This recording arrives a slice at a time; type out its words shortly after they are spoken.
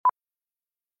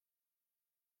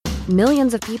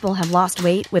Millions of people have lost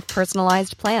weight with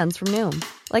personalized plans from Noom.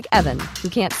 Like Evan, who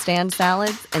can't stand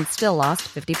salads and still lost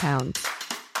 50 pounds.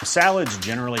 Salads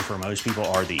generally for most people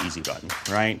are the easy button,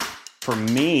 right? For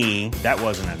me, that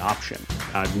wasn't an option.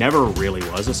 I never really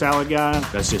was a salad guy.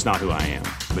 That's just not who I am.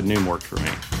 But Noom worked for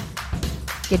me.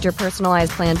 Get your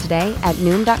personalized plan today at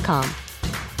Noom.com.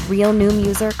 Real Noom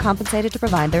user compensated to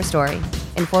provide their story.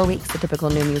 In 4 weeks, the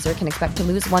typical Noom user can expect to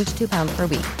lose 1 to 2 pounds per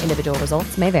week. Individual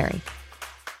results may vary.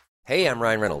 Hey, I'm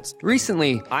Ryan Reynolds.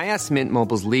 Recently, I asked Mint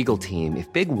Mobile's legal team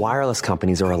if big wireless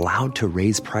companies are allowed to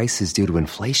raise prices due to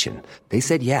inflation. They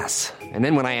said yes. And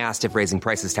then when I asked if raising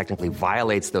prices technically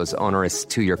violates those onerous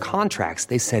 2-year contracts,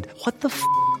 they said, "What the f***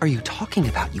 are you talking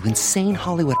about, you insane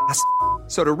Hollywood ass?"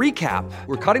 So to recap,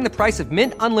 we're cutting the price of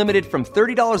Mint Unlimited from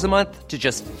 $30 a month to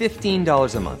just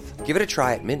 $15 a month. Give it a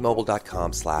try at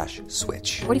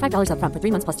mintmobile.com/switch. $45 up front for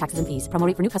 3 months plus taxes and fees. Promo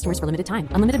rate for new customers for limited time.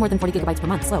 Unlimited more than 40 gigabytes per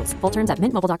month. Slows full terms at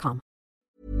mintmobile.com.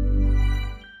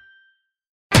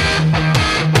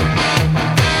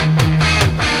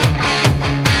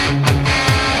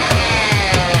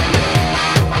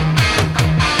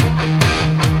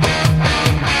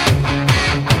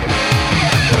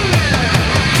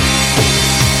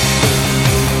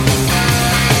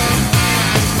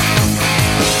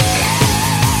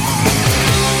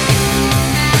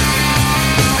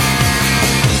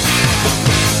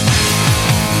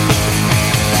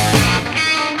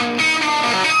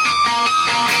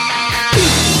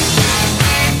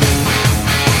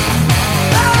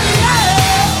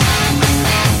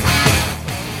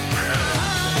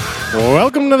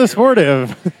 Welcome to the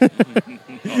Sportive.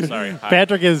 Oh, sorry. Hi.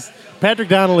 Patrick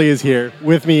Donnelly is here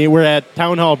with me. We're at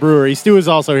Town Hall Brewery. Stu is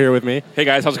also here with me. Hey,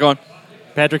 guys. How's it going?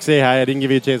 Patrick, say hi. I didn't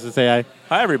give you a chance to say hi.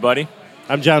 Hi, everybody.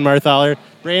 I'm John Marthaler.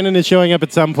 Brandon is showing up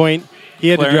at some point. He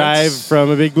had to drive from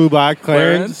a big blue box.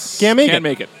 Clarence can't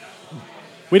make it.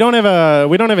 We don't have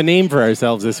a name for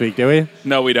ourselves this week, do we?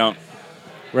 No, we don't.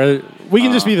 We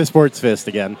can just be the Sports Fist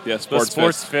again. Yeah, The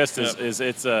Sports Fist is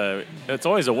it's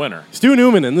always a winner. Stu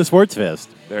Newman and the Sports Fist.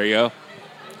 There you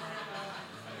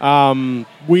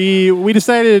We go.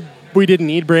 decided we didn't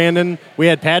need Brandon. We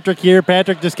had Patrick here.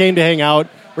 Patrick just came to hang out.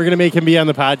 We're going to make him be on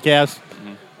the podcast.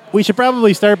 Mm-hmm. We should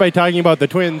probably start by talking about the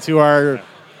Twins, who are,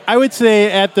 I would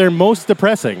say, at their most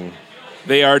depressing.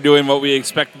 They are doing what we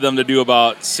expected them to do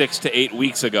about 6 to 8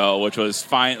 weeks ago, which was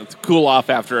cool off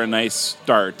after a nice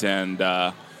start. And,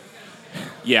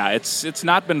 it's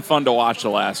not been fun to watch the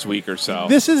last week or so.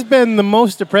 This has been the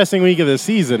most depressing week of the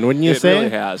season, wouldn't you say? It really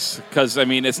has. Because,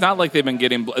 it's not like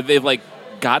they've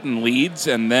gotten leads,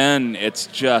 and then it's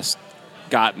just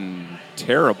gotten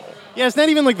terrible. Yeah, it's not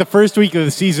even like the first week of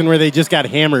the season where they just got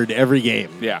hammered every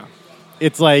game. Yeah.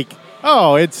 It's like,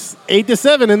 it's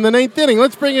 8-7 in the ninth inning.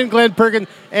 Let's bring in Glenn Perkins,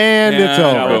 and it's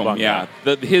over. Boom, yeah.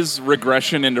 His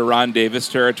regression into Ron Davis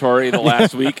territory the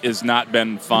last week has not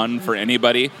been fun for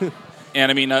anybody.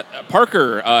 And,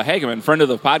 Parker Hageman, friend of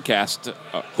the podcast,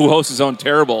 who hosts his own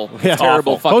terrible fucking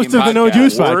podcast. Host of the No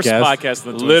Juice podcast. Worst podcast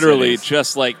in the Twin Literally, Cities.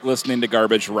 just like listening to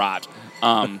garbage rot.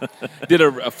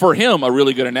 Did for him a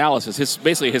really good analysis.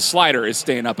 His slider is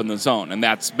staying up in the zone, and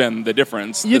that's been the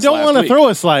difference. You don't want to throw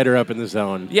a slider up in the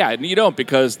zone. Yeah, you don't,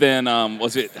 because then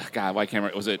was it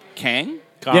Kang?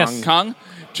 Kong. Yes. Kong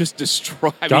just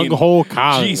destroyed. Gung-ho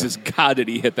Kong. Jesus God, did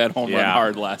he hit that home run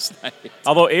hard last night?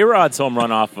 Although A-Rod's home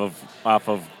run off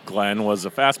of Glenn was a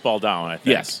fastball down, I think.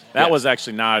 Yes. That was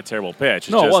actually not a terrible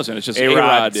pitch. No, it wasn't. It's just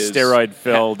A-Rod's A-Rod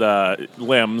steroid-filled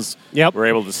limbs were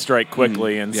able to strike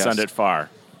quickly and send it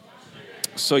far.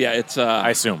 So, yeah, it's...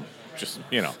 I assume. Just,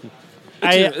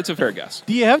 It's a fair guess.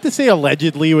 Do you have to say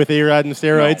allegedly with A-Rod and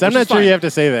steroids? No, I'm not sure fine. you have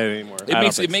to say that anymore.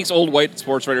 It makes old white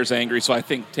sports writers angry, so I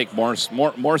think take more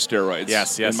steroids.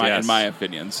 Yes. In my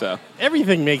opinion, so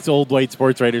everything makes old white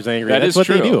sports writers angry. That's what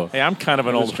true. they do. Hey, I'm kind of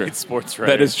an old white sports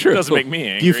writer. That is true. It doesn't make me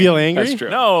angry. Do you feel angry? That's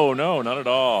true. No, not at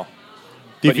all.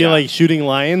 Do you feel like shooting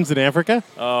lions in Africa?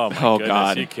 Oh, my goodness.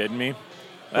 God. Are you kidding me?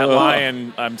 That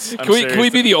lion, I'm Can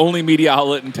we be the only media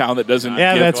outlet in town that doesn't?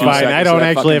 Yeah, give that's 2 fine. seconds I don't of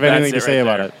that actually have fucking- anything to say right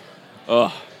about there. it.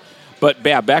 Ugh. But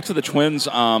back to the Twins.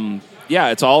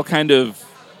 It's all kind of.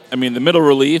 The middle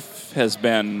relief has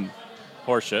been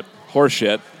horseshit.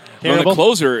 When the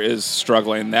closer is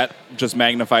struggling, that just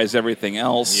magnifies everything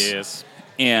else. Yes.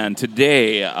 And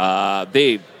today,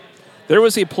 there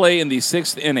was a play in the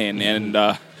 6th inning, and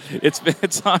it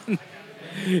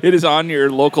is on your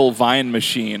local Vine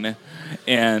machine.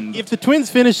 And if the Twins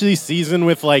finish the season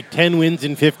with 10 wins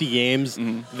in 50 games,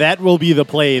 that will be the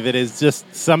play that is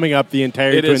just summing up the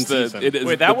entire Twins season.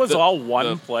 Wait, that was all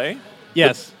one play?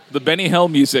 Yes. The Benny Hill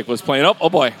music was playing. Oh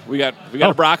boy, we got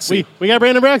a Broxy. We got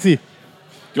Brandon Broxy. Do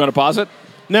you want to pause it?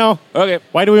 No. Okay.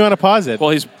 Why do we want to pause it? Well,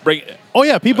 he's breaking. Oh,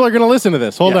 yeah, people are going to listen to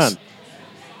this. Hold Yes. on.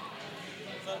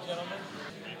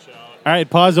 All right,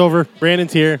 pause over.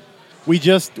 Brandon's here.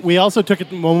 We also took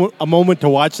a moment to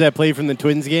watch that play from the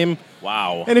Twins game.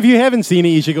 Wow. And if you haven't seen it,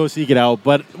 you should go seek it out.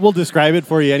 But we'll describe it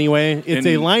for you anyway. It's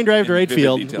a line drive to right vivid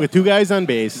field detail. with 2 guys on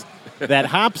base that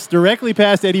hops directly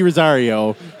past Eddie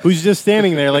Rosario, who's just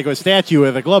standing there like a statue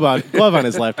with a glove on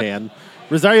his left hand.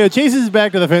 Rosario chases it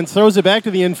back to the fence, throws it back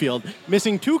to the infield,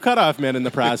 missing 2 cutoff men in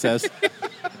the process.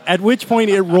 At which point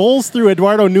it rolls through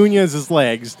Eduardo Nunez's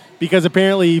legs because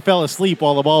apparently he fell asleep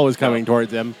while the ball was coming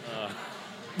towards him.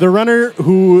 The runner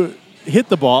who hit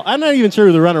the ball, I'm not even sure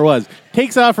who the runner was,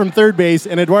 takes off from third base,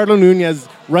 and Eduardo Nunez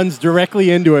runs directly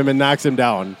into him and knocks him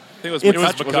down. I think It it was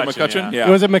was McCutcheon. yeah.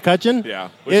 Was it McCutcheon? Yeah.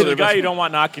 Which is the guy you don't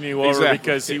want knocking you over Exactly.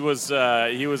 because he was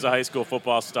a high school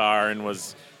football star and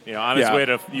was on his Yeah. way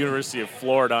to University of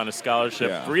Florida on a scholarship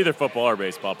Yeah. for either football or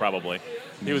baseball, probably.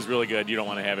 He was really good. You don't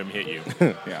want to have him hit you.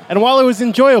 Yeah. And while it was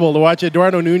enjoyable to watch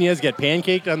Eduardo Nunez get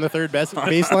pancaked on the third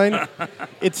baseline,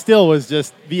 it still was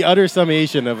just the utter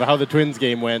summation of how the Twins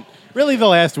game went. Really, the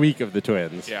last week of the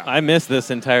Twins. Yeah. I missed this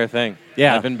entire thing.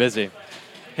 Yeah. I've been busy.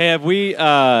 Hey, have we?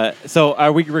 So,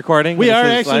 are we recording? We This are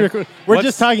is actually. live? We're What's-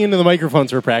 just talking into the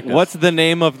microphones for practice. What's the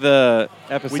name of the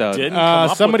episode? didn't come up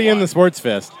with somebody in one. the Sports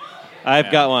Fest?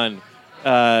 I've got one.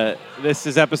 This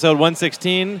is episode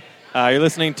 116. You're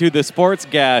listening to The Sports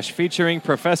Gash featuring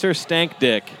Professor Stank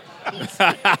Dick.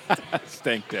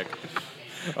 Stank dick.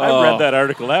 I read that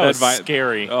article. That was vi-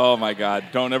 scary. Oh my God!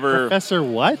 Don't ever. Professor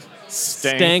what?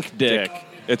 Stank Dick.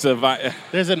 It's a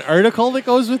There's an article that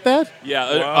goes with that?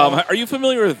 yeah. Wow. Are you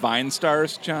familiar with Vine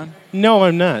stars, John? No,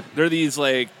 I'm not. They're these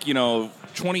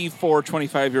 24,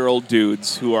 25-year-old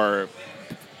dudes who are.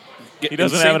 He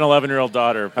doesn't have an 11-year-old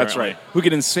daughter, That's apparently. right. Who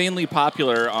get insanely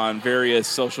popular on various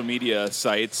social media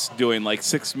sites doing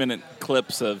 6-minute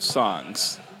clips of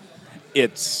songs.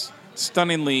 It's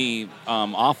stunningly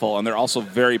awful, and they're also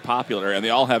very popular, and they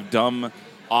all have dumb,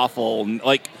 awful,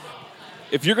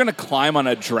 if you're going to climb on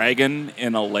a dragon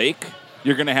in a lake,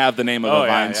 you're going to have the name of Oh, a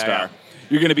yeah, Vine yeah, star. yeah.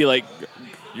 You're going to be like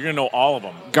You're going to know all of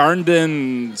them.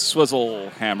 Garndon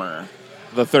Swizzlehammer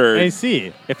the third. I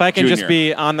see. If I can just Junior.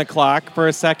 be on the clock for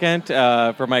a second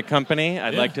for my company,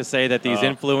 I'd like to say that these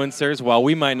influencers, while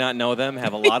we might not know them,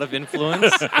 have a lot of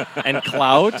influence and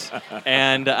clout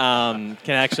and can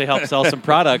actually help sell some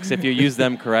products if you use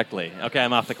them correctly. Okay,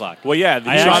 I'm off the clock. Well, yeah.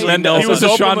 Shawn Mendes. He was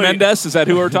Shawn openly- Mendes? Is that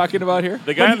who we're talking about here?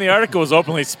 The guy in the article was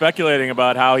openly speculating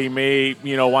about how he may,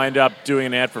 wind up doing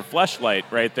an ad for Fleshlight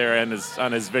right there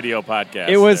on his video podcast.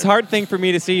 It was a there. hard thing for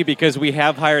me to see because we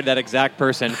have hired that exact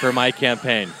person for my campaign.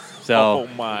 So Oh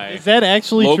my! Is that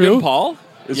actually Logan true? Paul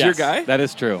is yes, your guy? That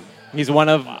is true. He's one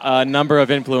of a number of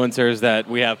influencers that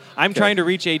we have. I'm trying to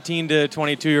reach 18 to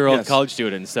 22-year-old Yes. college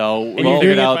students, so And we you're doing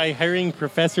figured it out. by hiring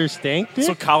Professor Stank Dick?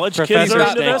 So college kids Professor are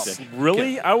into Stank this? Dick.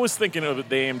 Really? I was thinking of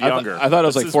they aimed I thought- younger. I thought it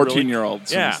was This like is really-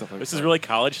 14-year-olds and Yeah, stuff like this that. is really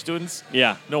college students.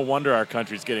 Yeah. No wonder our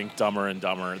country's getting dumber and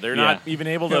dumber. They're Yeah. not even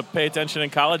able to pay attention in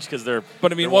college because they're.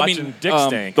 But I mean, they're well, I watching mean, Dick the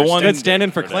Stank. one- or Good Stank stand-in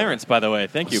Dick for or whatever. Clarence, by the way.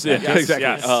 Thank you, Yeah, Pat. exactly.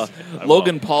 yes. I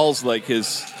Logan will. Paul's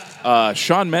his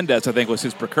Shawn Mendes, I think, was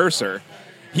his precursor.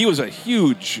 He was a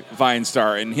huge Vine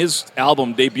star, and his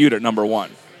album debuted at number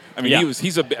 1. I mean,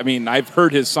 Yeah. I've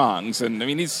heard his songs, and I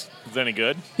mean, Is that any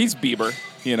good? he's Bieber,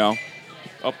 Oh, did you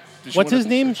What's wanna- his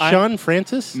name? Sean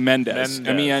Francis? Mendes,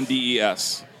 Mendes.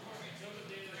 Mendes.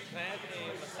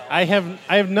 I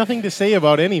have nothing to say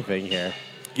about anything here.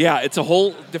 Yeah, it's a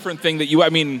whole different thing I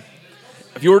mean,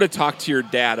 if you were to talk to your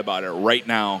dad about it right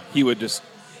now,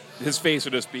 his face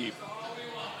would just be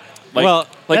Well,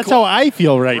 That's how I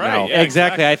feel right Right, now. yeah.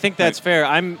 exactly. I think that's fair.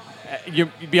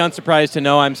 You'd be unsurprised to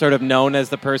know I'm sort of known as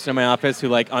the person in my office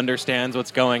who understands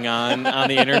what's going on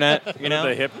the internet. You know,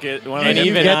 The hip kid. One of and the hip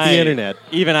you even get the I, internet.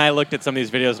 Even I looked at some of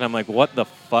these videos and I'm like, what the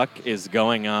fuck is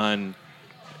going on?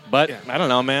 But I don't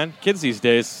know, man. Kids these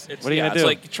days, what are you gonna do? It's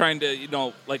like trying to,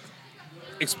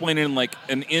 explaining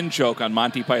an in-joke on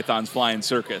Monty Python's Flying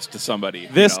Circus to somebody.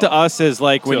 This to us is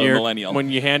like when to a you're millennial.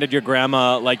 when you handed your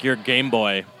grandma your Game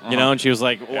Boy, you know, and she was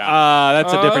like,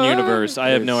 that's a different universe. I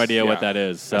have no idea what that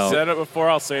is. I So said it before.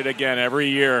 I'll say it again. Every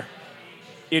year,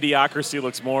 Idiocracy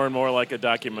looks more and more like a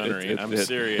documentary. I'm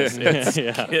serious. It's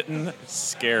Yeah. getting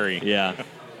scary. yeah,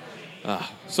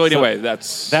 So anyway, that's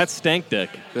Stank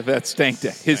Dick. Stank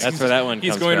Dick. That's where that one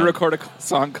He's comes going from. to record a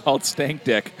song called Stank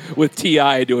Dick with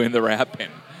T.I. doing the rapping.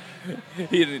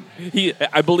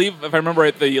 I believe, if I remember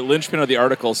right, the linchpin of the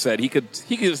article said he could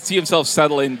see himself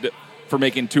settling for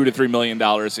making $2 to $3 million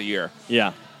a year.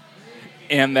 Yeah,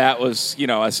 And that was,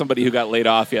 as somebody who got laid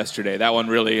off yesterday, that one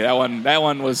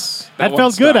was. That one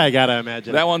felt stung. good, I gotta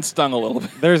imagine. That one stung a little bit.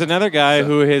 There's another guy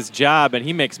who his job, and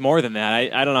he makes more than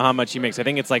that. I don't know how much he makes. I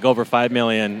think it's like over $5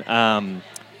 million.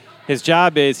 His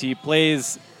job is he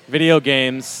plays video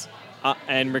games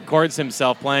and records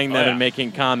himself playing them and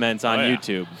making comments on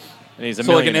YouTube. And he's a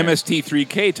so like an millionaire.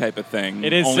 MST3K type of thing.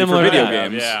 It is only similar for video to that.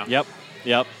 games. Yeah. Yep.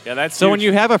 Yeah, that's so huge. when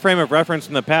you have a frame of reference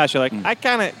from the past, you're like, I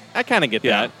kind of get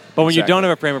Yeah, that. But when you exactly. don't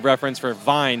have a frame of reference for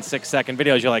Vine 6-second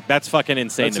videos, you're like, that's fucking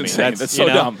insane That's to me. insane. That's so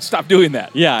dumb. Stop doing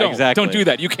that. Yeah, Don't. exactly. Don't do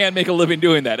that. You can't make a living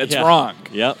doing that. It's Yeah. wrong.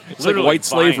 Yep. It's Literally like white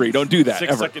slavery. Vines, Don't do that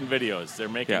ever. 6-second videos. They're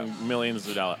making millions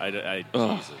of dollars.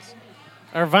 Jesus.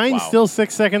 Are Vines Wow. still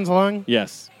 6 seconds long?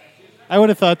 Yes. I would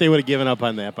have thought they would have given up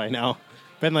on that by now.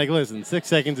 Been like, listen, 6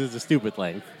 seconds is a stupid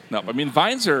length. No, I mean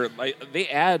Vines are they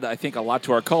add I think a lot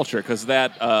to our culture because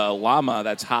that llama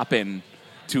that's hopping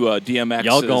to DMX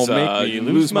Y'all gonna make me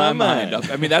lose my mind.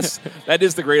 I mean that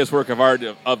is the greatest work of art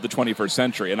of the 21st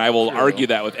century, and I will argue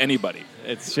that with anybody.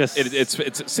 It's just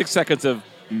It's 6 seconds of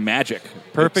magic,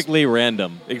 perfectly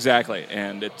random. Exactly,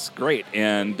 and it's great.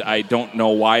 And I don't know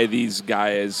why these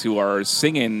guys who are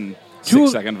singing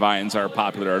 6-second Vines are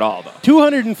popular at all, though.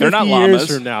 250 They're not years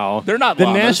llamas. from now, They're not the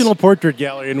llamas. National Portrait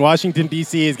Gallery in Washington,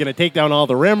 D.C. is going to take down all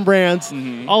the Rembrandts,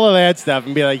 all of that stuff,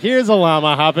 and be like, here's a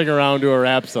llama hopping around to a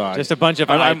rap song. Just a bunch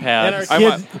of I'm- iPads.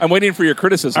 and I'm waiting for your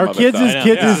criticism Our of kids' it,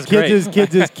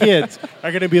 though. kids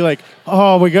are going to be like,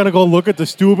 oh, we got to go look at the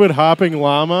stupid hopping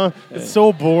llama. It's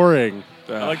so boring.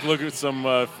 I'd like to look at some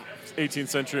 18th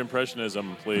century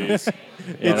impressionism, please.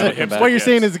 What you're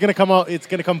saying is it's going to come out. It's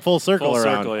going to come full circle Full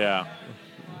around. circle, yeah.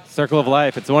 Circle of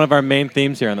Life. It's one of our main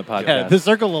themes here on the podcast. Yeah, the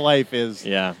circle of life is.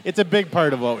 Yeah. It's a big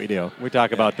part of what we do. We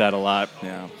talk about that a lot.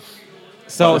 Yeah.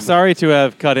 So sorry to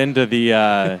have cut into the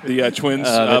The twins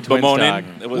the Twins bemoaning. dog.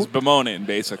 It was bemoaning,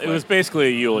 basically. It was basically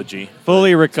a eulogy.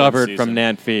 fully recovered season. from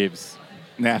Nant Phoebes.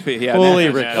 Nappy. Yeah, Fully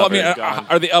Nappy. recovered. Well, I mean, Gone.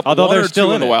 are they up Although one they're or still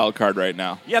two in in the it. wild card right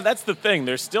now? Yeah, that's the thing.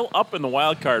 They're still up in the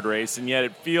wild card race, and yet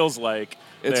it feels like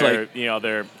It's they're, like-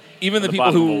 they're Even the at people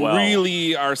bottom of a who well.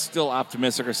 really are still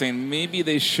optimistic are saying maybe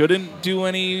they shouldn't do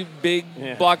any big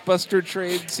blockbuster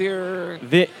trades here.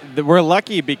 We're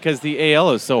lucky because the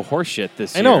AL is so horseshit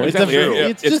this year. I know. It's Exactly. a-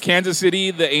 It's just- Kansas City,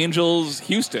 the Angels,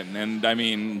 Houston, and I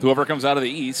mean whoever comes out of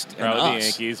the East and probably the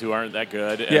us. Yankees, who aren't that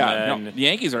good. And Yeah, then, no, the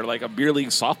Yankees are like a beer league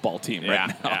softball team yeah,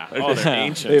 right now. yeah. Oh, they're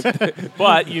ancient.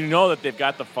 But you know that they've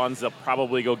got the funds. They'll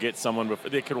probably go get someone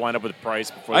before they could wind up with Price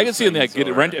before. I the can see them like season's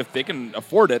get over. rent if they can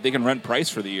afford it. They can rent Price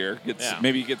for the year. Yeah.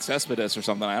 Maybe get Cespedes or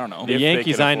something. I don't know. The If they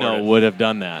Yankees can I afford know it. would have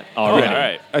done that Oh, already. all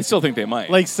right. I still think they might.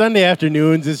 Like Sunday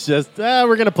afternoons, it's just,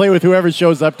 we're going to play with whoever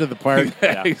shows up to the park.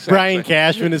 Exactly. Brian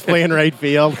Cashman is playing right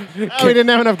field. We didn't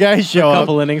have enough guys show A up.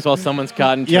 couple innings while someone's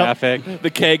caught in Yep. traffic. The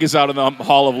keg is out in the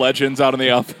Hall of Legends, out in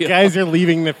the outfield. Guys are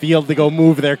leaving the field to go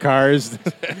move their cars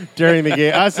during the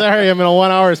game. Sorry, I'm in a 1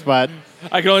 hour spot.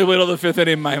 I can only wait till the fifth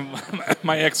inning.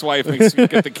 My ex-wife makes me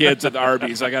get the kids at the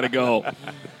Arby's. I got to go.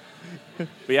 But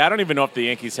yeah, I don't even know if the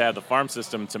Yankees have the farm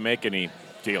system to make any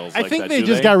deals. I like think that, they do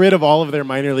just got rid of all of their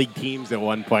minor league teams at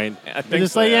one point. I They're think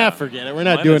just so, like, yeah. forget it. We're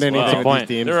not Might doing as well. anything with Point.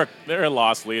 these teams. They're a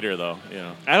lost leader, though. You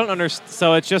know. I don't understand.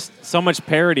 So it's just so much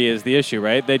parity is the issue,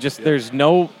 right? There's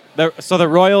no. So the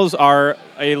Royals are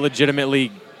a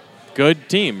legitimately good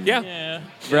team. Yeah.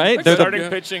 Right? The They're starting the,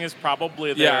 pitching is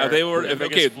probably Yeah, their, they were- their okay,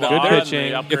 biggest good flaw,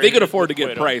 pitching. and If they could upgraded afford to get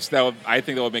Cueto. Price, I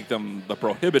think that would make them the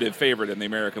prohibitive favorite in the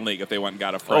American League if they went and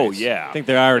got a Price. Oh yeah, I think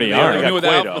they already They are. already I mean,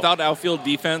 got Cueto. without outfield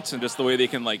defense and just the way they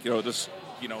can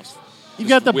You've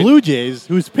got the win. Blue Jays,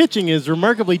 whose pitching is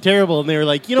remarkably terrible, and they were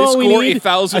like, you know They what we score need?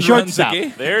 1,000 a runs a shortstop.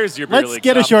 game. There's your beer Let's league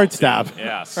get a softball shortstop. team.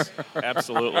 Yes,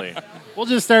 absolutely. We'll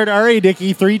just start R.A.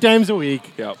 Dickey 3 times a week,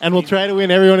 Yep. and we'll try to win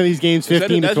every one of these games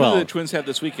 15 to That's what 12. the Twins have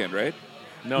this weekend, right?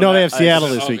 No, they have Seattle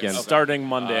this okay, weekend. okay. Starting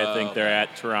Monday, I think they're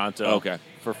at Toronto. Okay.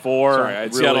 For 4 Sorry, I had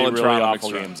really, Seattle and really Toronto awful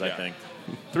mixed up. games, Yeah. I think.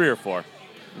 3 or 4.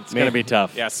 It's going to be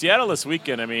tough. Yeah, Seattle this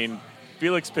weekend, I mean,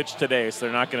 Felix pitched today, so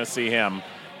they're not going to see him.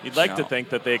 You'd like to No. think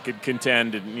that they could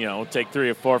contend and, take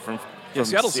 3 or 4 from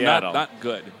Seattle's Seattle. not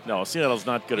good. No, Seattle's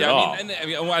not good Yeah, at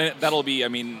all. that'll be. I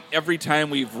mean, every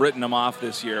time we've written them off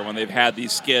this year, when they've had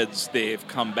these skids, they've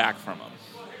come back from them.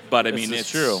 But I This mean, is it's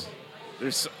true.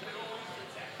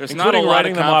 There's not a Including lot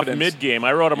writing of them off confidence. mid-game.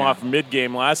 I wrote them Yeah. off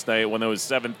mid-game last night when there was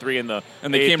 7-3 in the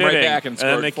and they eighth came right inning, back and then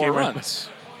scored they 4 came right- runs.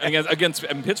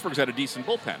 And Pittsburgh's had a decent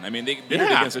bullpen. I mean, they did it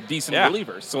Yeah. against a decent Yeah.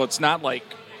 reliever. So it's not like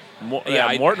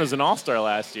Yeah, Morton was an all-star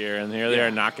last year, and here they Yeah.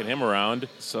 are knocking him around.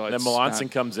 So then it's Melanson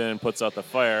not- comes in and puts out the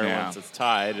fire Yeah. once it's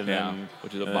tied, and yeah, then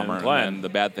which is a and bummer. then Glenn. And then the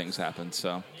bad things happen.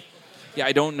 So yeah,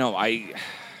 I don't know. I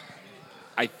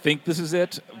think this is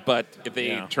it, but if they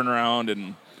Yeah. turn around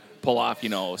and pull off,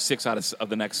 6 out of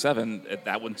the next 7,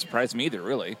 that wouldn't surprise me either,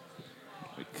 really,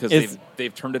 because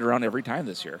they've turned it around every time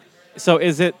this year. So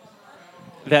is it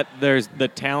that there's the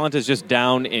talent is just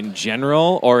down in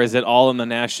general, or is it all in the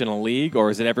National League, or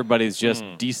is it everybody's just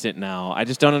decent now? I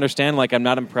just don't understand. Like, I'm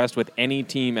not impressed with any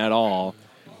team at all.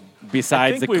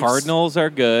 Besides the Cardinals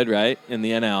are good, right, in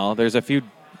the NL. There's a few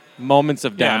moments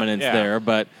of dominance there,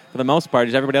 but for the most part,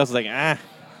 everybody else is like,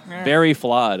 very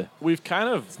flawed.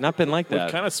 It's not been like that.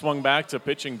 We've kind of swung back to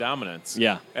pitching dominance.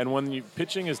 Yeah. And when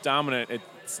pitching is dominant,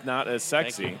 it's not as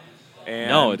sexy. And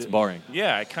no, it's boring.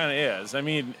 Yeah, it kind of is. I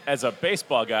mean, as a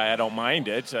baseball guy, I don't mind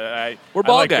it. We're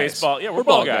ball I like guys. Baseball. Yeah, we're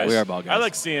ball guys. We are ball guys. I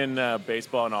like seeing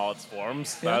baseball in all its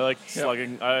forms. Yeah. I like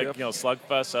slugging. I like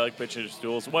slugfest. I like pitchers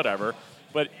duels, whatever.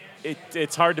 But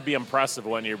it's hard to be impressive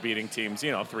when you're beating teams,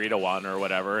 3-1 or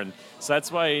whatever. And so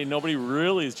that's why nobody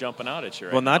really is jumping out at you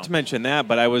right Well, not now. to mention that,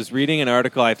 but I was reading an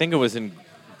article. I think it was in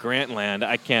Grantland.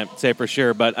 I can't say for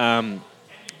sure, but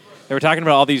they were talking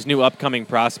about all these new upcoming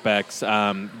prospects.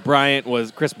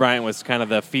 Chris Bryant was kind of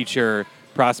the feature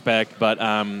prospect, but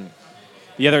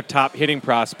the other top hitting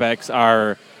prospects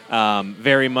are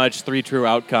very much 3 true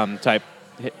outcome type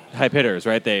hitters,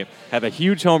 right? They have a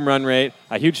huge home run rate,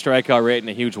 a huge strikeout rate, and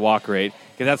a huge walk rate,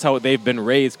 because that's how they've been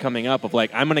raised coming up of like,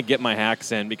 I'm going to get my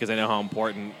hacks in because I know how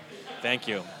important, thank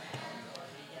you,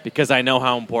 because I know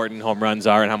how important home runs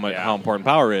are and how important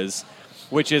power is.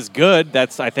 Which is good.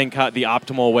 That's, I think, the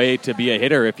optimal way to be a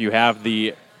hitter if you have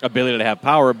the ability to have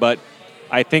power. But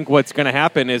I think what's going to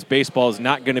happen is baseball is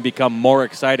not going to become more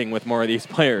exciting with more of these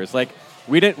players. Like,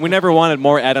 we never wanted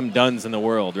more Adam Dunns in the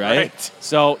world, right?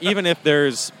 So even if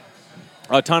there's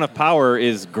a ton of power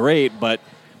is great, but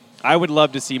I would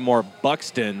love to see more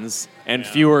Buxtons and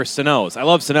fewer Sano's. I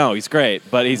love Sano. He's great,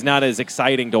 but he's not as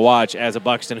exciting to watch as a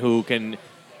Buxton who can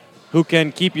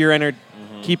keep your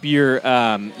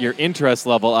your interest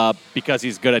level up because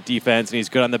he's good at defense and he's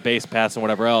good on the base pass and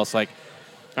whatever else. Like,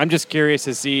 I'm just curious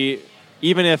to see,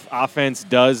 even if offense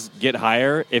does get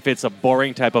higher, if it's a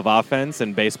boring type of offense,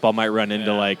 and baseball might run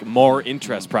into like more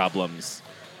interest problems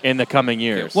in the coming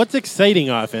years. What's exciting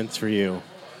offense for you?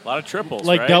 A lot of triples,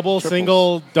 Like right? double, Triples.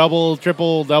 single, double,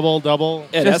 triple, double.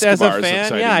 Ed Just as a Escobar is fan,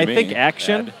 exciting yeah, to I me. think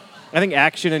action. I think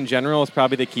action in general is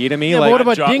probably the key to me. Yeah, but like, what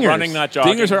about dingers? Running, not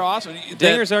jogging. Dingers are awesome.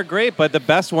 dingers are great, but the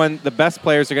best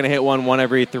players are going to hit one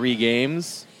every 3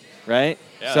 games, right?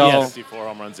 Yeah, So 64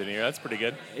 home runs in a year. That's pretty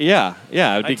good. yeah,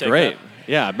 it'd be I'd take great. that.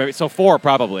 Yeah, maybe, so 4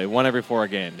 probably, 1 every 4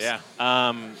 games. Yeah.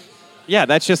 Yeah,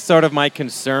 that's just sort of my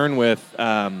concern with.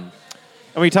 And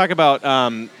we talk about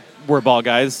we're ball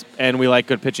guys and we like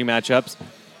good pitching matchups.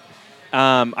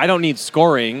 I don't need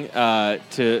scoring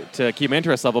to keep my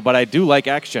interest level, but I do like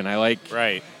action. I like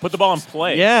Put the ball in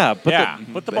play. yeah,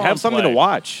 Put the ball have in something play. to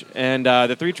watch. And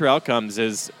the 3 true outcomes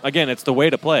is, again, it's the way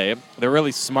to play. They're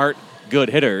really smart, good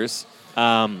hitters,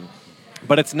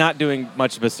 but it's not doing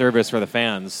much of a service for the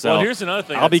fans. So Well, here's another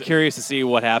thing. I'll be curious to see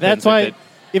what happens. That's why,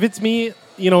 if it's me,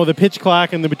 the pitch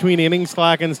clock and the between innings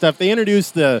clock and stuff, they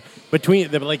introduced the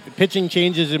pitching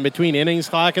changes in between innings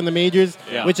clock in the majors,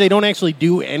 Yeah. which they don't actually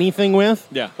do anything with.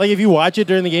 Yeah. Like if you watch it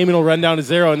during the game, it'll run down to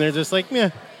 0, and they're just like, meh.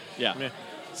 Yeah.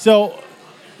 So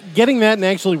getting that and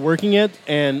actually working it,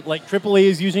 and like AAA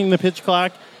is using the pitch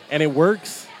clock, and it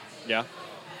works. Yeah.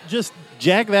 Just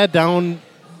jack that down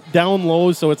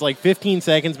low so it's like 15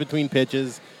 seconds between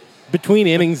pitches. Between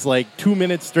innings, like 2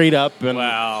 minutes straight up, and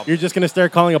Wow. you're just going to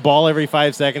start calling a ball every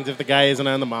 5 seconds if the guy isn't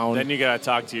on the mound. Then you got to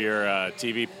talk to your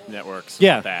TV networks.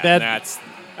 Yeah, with that. that- And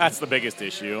that's the biggest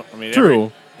issue. I mean,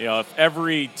 True. If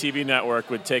every TV network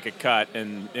would take a cut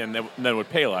and then would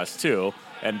pay less too,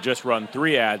 and just run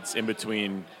 3 ads in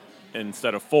between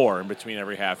instead of 4 in between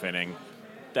every half inning,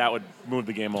 that would move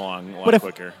the game along a lot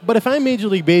quicker. But if I'm Major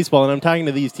League Baseball and I'm talking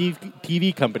to these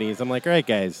TV companies, I'm like, all right,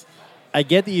 guys, I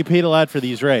get that you paid a lot for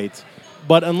these rights,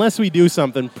 but unless we do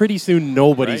something, pretty soon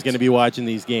nobody's Right. going to be watching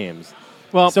these games.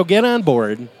 Well, So get on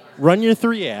board, run your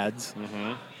 3 ads,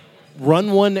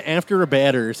 run one after a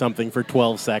batter or something for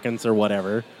 12 seconds or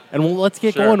whatever, and let's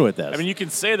get Sure. going with this. I mean, you can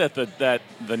say that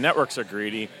the networks are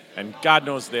greedy, and God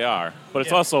knows they are. But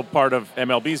it's also part of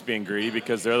MLB's being greedy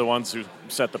because they're the ones who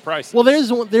set the price. well,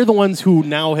 they're the ones who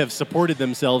now have supported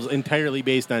themselves entirely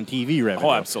based on TV revenue.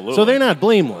 Oh, absolutely. So they're not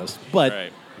blameless, but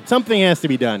Right. something has to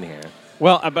be done here.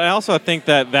 Well, but I also think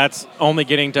that that's only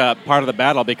getting to part of the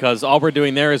battle because all we're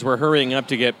doing there is we're hurrying up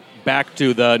to get back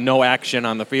to the no action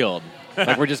on the field.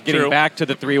 Like we're just getting True. back to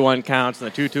the 3-1 counts and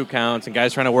the 2-2 counts and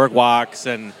guys trying to work walks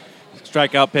and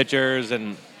strike out pitchers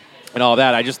and all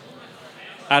that.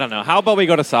 I don't know. How about we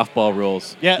go to softball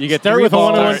rules? Yeah, you get start 3 with a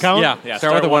balls. 1-on-1 count? Yeah,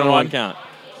 start with a 1-on-1 count.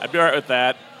 I'd be all right with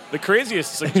that. The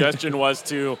craziest suggestion was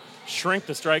to shrink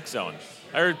the strike zone.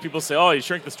 I heard people say, "Oh, you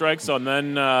shrink the strike zone,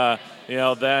 then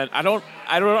then I don't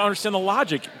understand the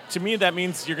logic. To me, that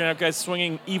means you're going to have guys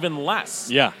swinging even less.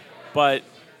 Yeah. But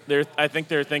I think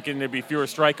they're thinking there'd be fewer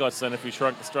strikeouts than if we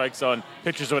shrunk the strike zone.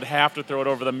 Pitchers would have to throw it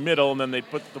over the middle, and then they'd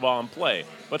put the ball in play.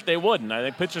 But they wouldn't. I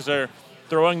think pitchers are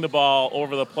throwing the ball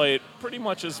over the plate pretty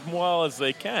much as well as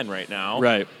they can right now.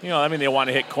 Right. They want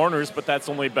to hit corners, but that's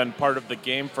only been part of the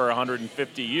game for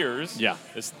 150 years. Yeah.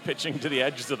 Is pitching to the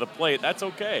edges of the plate. That's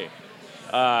okay.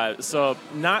 So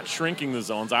not shrinking the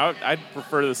zones. I'd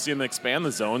prefer to see them expand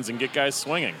the zones and get guys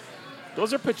swinging.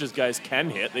 Those are pitches guys can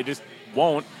hit. They just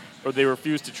won't, or they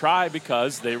refuse to try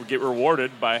because they get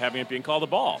rewarded by having it being called a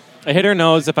ball. A hitter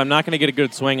knows if I'm not going to get a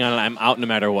good swing on it, I'm out no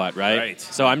matter what, right? Right.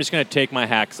 So I'm just going to take my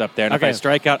hacks up there. And if I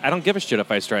strike out, I don't give a shit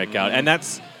if I strike out. And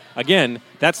that's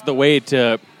the way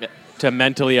to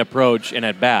mentally approach an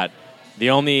at-bat. The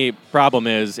only problem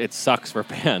is it sucks for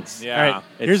fans. Yeah. All right,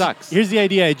 It sucks. Here's the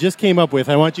idea I just came up with.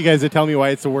 I want you guys to tell me why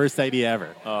it's the worst idea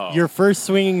ever. Oh. Your first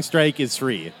swinging strike is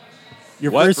free.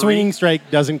 Your What? first Free? swinging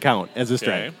strike doesn't count as a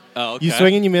strike. Okay. Oh, okay. You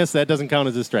swing and you miss, that doesn't count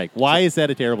as a strike. Why is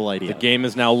that a terrible idea? The game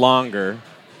is now longer,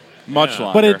 Much Yeah.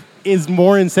 longer. But it is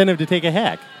more incentive to take a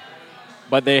hack,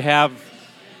 but they have.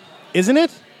 isn't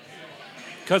it?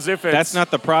 Because if it's That's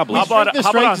not the problem. How about- Strike the how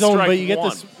about strike on zone, strike but you get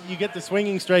one? you get the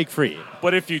swinging strike free.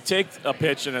 But if you take a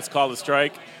pitch and it's called a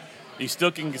strike, you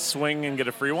still can swing and get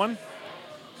a free one?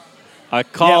 A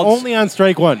called, yeah, only on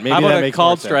strike one. Maybe how that about a makes called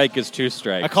more sense. strike is 2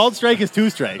 strikes? A called strike is 2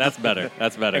 strikes. That's better.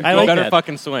 That's better. I You like better that.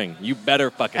 fucking swing. You better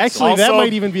fucking Actually, swing. that Also,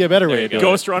 might even be a better way there to you do it.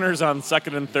 go. Ghost runners on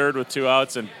second and third with 2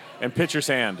 outs and pitcher's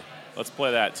hand. Let's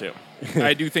play that too.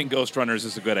 I do think Ghost Runners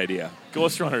is a good idea.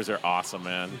 Ghost runners are awesome,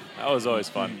 man. That was always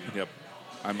fun. Yep.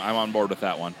 I'm on board with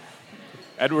that one.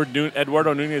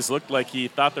 Eduardo Nunez looked like he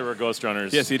thought there were ghost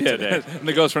runners. Yes, he did. Today. And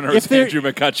the Ghost Runner If was they're- Andrew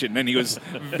McCutcheon, and he was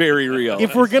very real.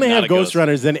 If we're going to Not have a ghost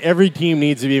runners, then every team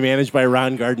needs to be managed by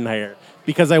Ron Gardenhire.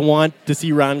 Because I want to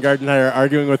see Ron Gardenhire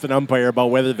arguing with an umpire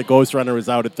about whether the ghost runner was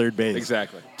out at third base.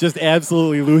 Exactly. Just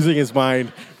absolutely losing his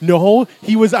mind. No,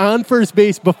 he was on first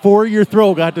base before your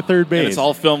throw got to third base. And it's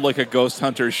all filmed like a ghost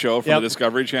hunter show from Yep. the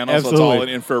Discovery Channel, so it's Absolutely. all in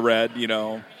infrared,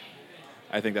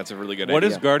 I think that's a really good What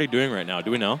idea. is Gardy doing right now? Do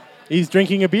we know? He's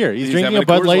drinking a beer. He's drinking having a a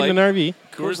Bud Coors Light in Light. an RV.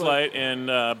 Coors Light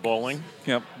and bowling.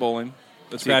 Yep, bowling.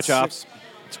 Scratch offs.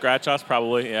 Scratch offs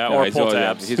probably, yeah, Yeah, or he's pull all- yeah,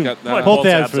 tabs. he's got- Like Pull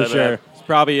tabs for I bet. sure. It's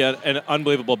probably an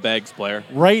unbelievable bags player.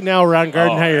 Right now, Ron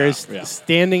Gardenhire is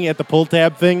standing at the pull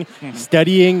tab thing,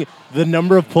 studying the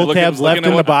number of pull Looking- tabs looking left at in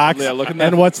the what- box yeah, looking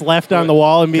and at- what's left on the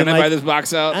wall and being Can I like, buy this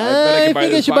box out? I think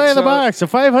I should buy the box. So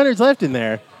 500's left in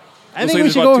there. I think we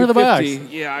should go for the box.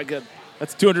 Yeah, I get.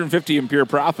 That's 250 in pure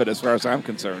profit as far as I'm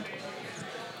concerned.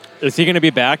 Is he going to be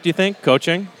back, do you think,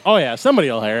 coaching? Oh, yeah. Somebody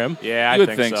will hire him. Yeah, I You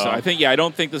would think so. so. I think. I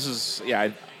don't think this is.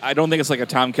 I don't think it's like a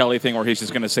Tom Kelly thing where he's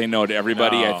just going to say no to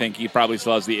everybody. No. I think he probably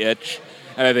still has the itch,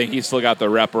 and I think he's still got the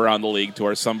rep around the league to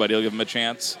where somebody will give him a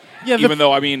chance. Yeah,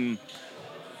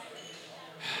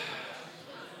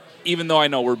 even though I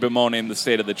know we're bemoaning the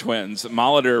state of the Twins,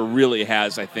 Molitor really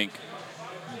has, I think,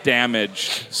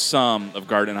 damaged some of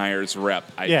Gardenhire's rep.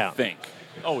 I think.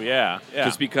 Oh yeah.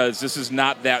 Just because this is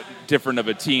not that different of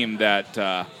a team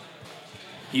that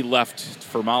he left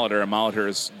for Molitor, and Molitor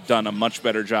has done a much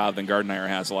better job than Gardenhire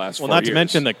has the last 4 Well, not years. to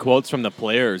mention the quotes from the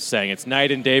players saying it's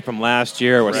night and day from last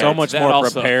year. We're so Right. much That more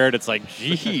also- prepared. It's like,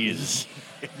 geez.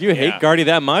 You hate Yeah. Gardy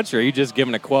that much, or are you just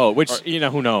giving a quote? Which,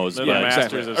 who knows? They're But the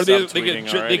exactly. masters of Or they subtweeting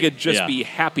could already. they could just Yeah. be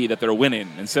happy that they're winning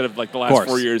instead of like the last course.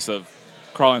 4 years of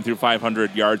crawling through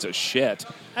 500 yards of shit.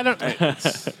 I don't.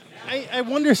 I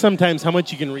wonder sometimes how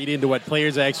much you can read into what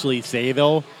players actually say,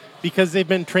 though, because they've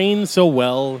been trained so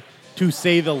well to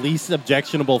say the least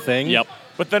objectionable thing. Yep.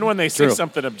 But then when they say True.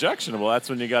 something objectionable, that's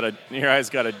when your eyes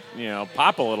gotta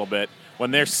pop a little bit.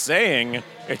 When they're saying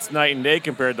it's night and day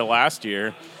compared to last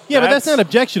year. Yeah, but that's not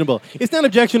objectionable. It's not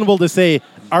objectionable to say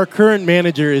our current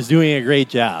manager is doing a great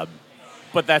job.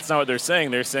 But that's not what they're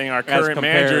saying. They're saying our As current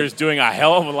compared- manager is doing a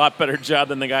hell of a lot better job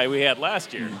than the guy we had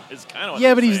last year. Is kind of what Yeah,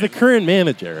 they're but he's the saying. current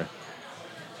manager.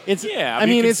 It's Yeah, I but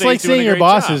you mean, could it's say like he's doing saying a your great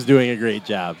boss job. is doing a great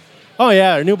job. Oh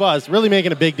yeah, our new boss really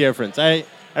making a big difference. I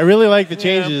really like the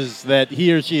changes that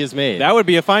he or she has made. That would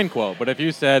be a fine quote. But if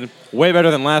you said, way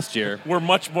better than last year, We're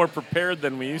much more prepared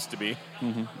than we used to be.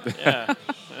 Yeah,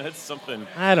 that's something.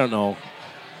 I don't know.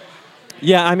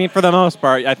 yeah, I mean, for the most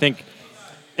part, I think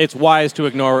it's wise to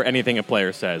ignore anything a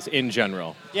player says in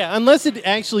general. Yeah, unless it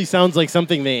actually sounds like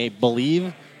something they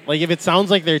believe. Like if it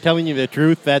sounds like they're telling you the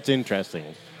truth, that's interesting.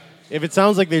 If it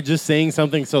sounds like they're just saying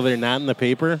something so they're not in the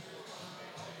paper,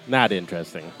 not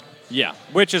interesting. Yeah,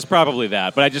 which is probably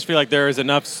that. But I just feel like there is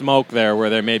enough smoke there where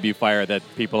there may be fire that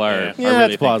people are Yeah, really it's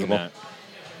thinking plausible. that.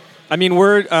 I mean,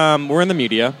 we're in the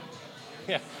media.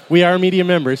 Yeah. We are media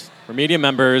members. We're media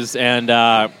members, and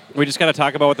we just got to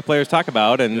talk about what the players talk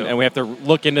about, and we have to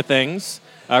look into things,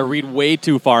 read way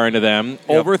too far into them,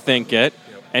 overthink it,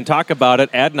 and talk about it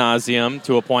ad nauseum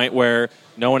to a point where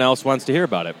no one else wants to hear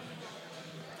about it.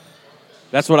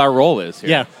 That's what our role is here.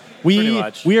 Yeah. Pretty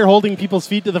much. We are holding people's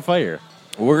feet to the fire.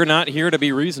 We're not here to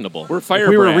be reasonable. We're If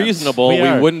firebrands. we were reasonable, We we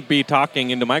are. wouldn't be talking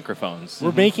into microphones.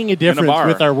 We're making a difference bar.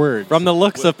 with our words. From the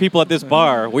looks of people at this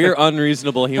bar, we are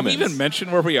unreasonable Have we humans. even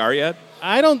mentioned where we are yet?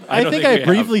 I think think I we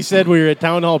briefly said we were at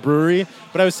Town Hall Brewery,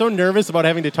 but I was so nervous about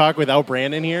having to talk without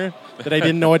Brandon here that I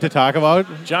didn't know what to talk about.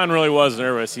 John really was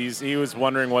nervous. He was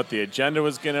wondering what the agenda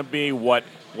was going to be, what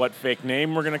fake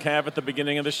name we're going to have at the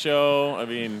going of the show. I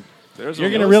mean, There's You're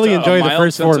a going to little really stuff- enjoy a the mild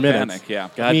first sense 4 of minutes. panic,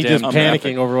 yeah. Me just Goddamn.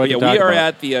 panicking over what Yeah, to talk we are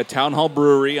about. at the Town Hall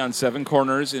Brewery on Seven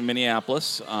Corners in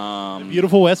Minneapolis.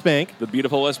 Beautiful West Bank. The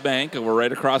beautiful West Bank. We're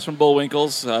right across from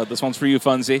Bullwinkle's. This one's for you,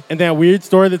 Funzy. And that weird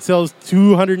store that sells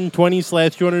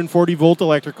 220/240 volt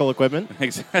electrical equipment.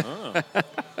 Exactly.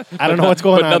 I don't know what's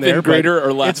going But on nothing there. greater but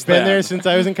or less It's been than. there since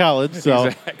I was in college. So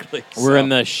Exactly. We're in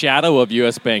the shadow of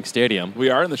U.S. Bank Stadium. We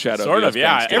are in the shadow. Sort of of, US yeah.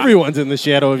 Bank Stadium. everyone's in the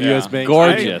shadow of Yeah. U.S. Bank.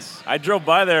 Gorgeous. I drove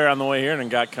by there on the way here and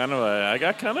got kind of a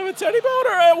teddy boner.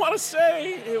 I want to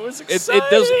say it was It exciting.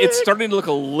 does. It's starting to look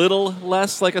a little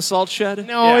less like a salt shed.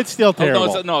 No, Yeah. it's still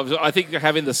terrible. No, I think you're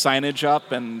having the signage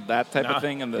up and that type of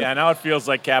thing. And Yeah, now it feels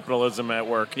like capitalism at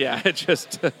work. yeah, it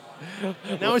just.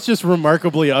 Now it's just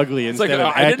remarkably ugly It's like instead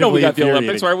of I didn't know we got the actively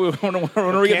Olympics. Why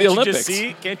when we get the Olympics?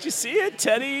 Can't you see it?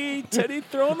 Teddy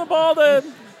throwing the ball to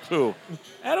who?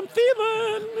 Adam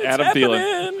Thielen. It's Adam Thielen.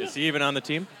 happening. Is he even on the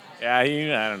team? Yeah,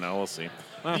 I don't know. We'll see.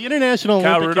 The International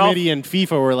Kyle Olympic Rudolph? Committee and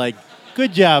FIFA were like,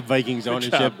 good job, Vikings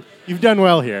ownership. You've done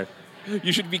well here.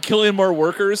 You should be killing more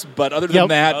workers, but other than Yep.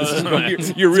 that, this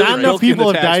is you're really Not enough milking people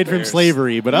the have died from taxpayers.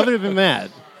 slavery, but other than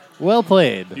that, well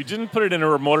played. You didn't put it in a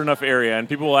remote enough area, and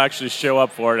people will actually show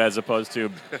up for it, as opposed to,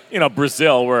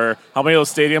 Brazil, where how many of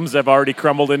those stadiums have already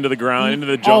crumbled into the ground, into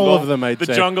the jungle? All of them, I'd the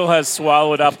say. jungle has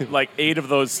swallowed up like 8 of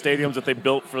those stadiums that they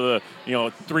built for the,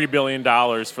 $3 billion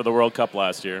for the World Cup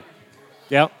last year.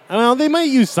 Yeah. Well, they might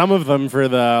use some of them for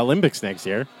the Olympics next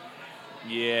year.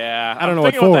 Yeah, I don't know I'm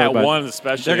what thinking about for, that but one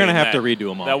especially. they're gonna in have to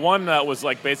redo 'em all. That one that was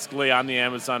like basically on the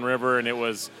Amazon River, and it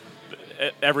was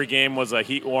every game was a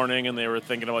heat warning, and they were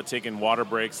thinking about taking water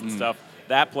breaks and stuff.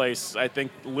 That place, I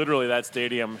think, literally that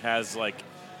stadium has like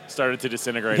started to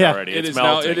disintegrate Yeah. already. It It's is now.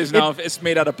 melting. It is now. It's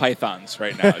made out of pythons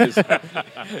right now. It is,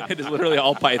 it is literally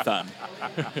all python.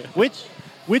 Which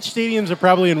stadiums are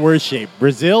probably in worse shape,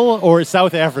 Brazil or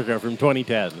South Africa from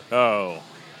 2010? Oh,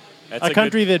 that's A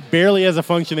country that barely has a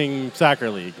functioning soccer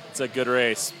league. It's a good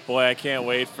race, boy. I can't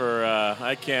wait for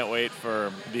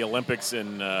the Olympics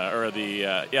in or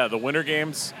the Winter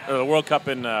Games or the World Cup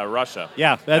in Russia.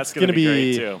 Yeah, that's gonna gonna be-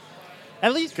 great too.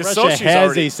 At least 'Cause Russia Sochi's has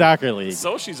already- a soccer league.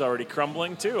 Sochi's already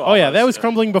crumbling too. Oh, yeah, that was almost.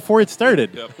 crumbling before it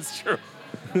started. That's true.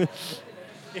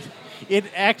 It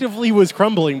actively was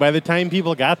crumbling by the time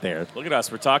people got there. Look at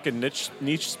us. We're talking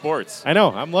niche sports. I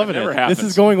know. I'm loving That it. never This happens.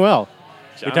 is going well.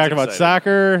 We John's talked about excited.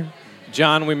 soccer.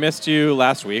 John, we missed you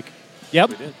last week.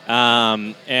 Yep.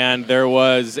 And there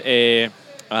was a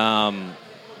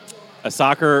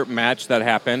soccer match that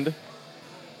happened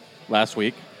last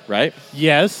week, right?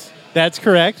 Yes, that's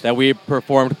correct. That we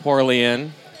performed poorly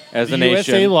in as The a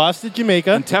nation. USA lost to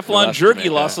Jamaica. And Teflon Lost Jerky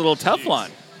Jamaica. lost a little Teflon.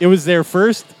 It was their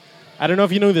first, I don't know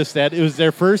if you know this stat, it was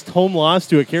their first home loss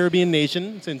to a Caribbean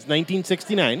nation since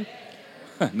 1969.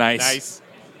 Nice.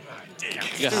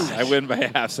 Yes, I win by a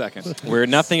half second. We're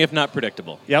nothing if not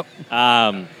predictable. Yep.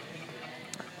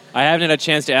 I haven't had a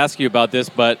chance to ask you about this,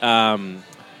 but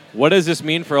what does this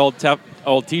mean for old TJ,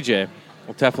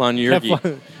 old Teflon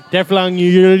Yergi? Teflon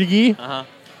Yergi.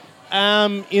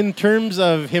 Uh-huh. In terms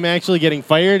of him actually getting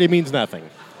fired, it means nothing.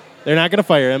 They're not going to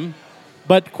fire him.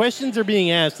 But questions are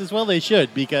being asked, as well they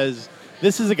should, because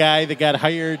this is a guy that got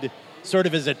hired sort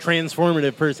of as a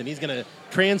transformative person. He's going to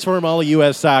transform all of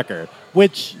U.S. soccer,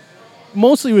 which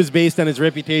mostly was based on his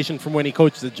reputation from when he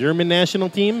coached the German national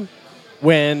team,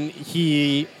 when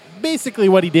he basically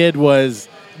what he did was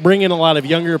bring in a lot of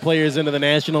younger players into the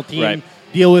national team, Right.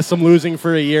 deal with some losing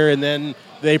for a year, and then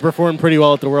they performed pretty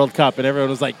well at the World Cup, and everyone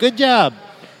was like, good job.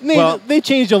 And they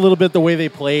changed a little bit the way they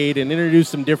played and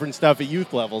introduced some different stuff at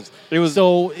youth levels.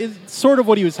 It's sort of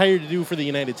what he was hired to do for the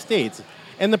United States.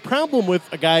 And the problem with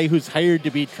a guy who's hired to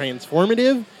be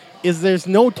transformative is there's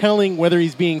no telling whether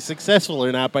he's being successful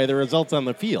or not by the results on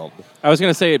the field. I was going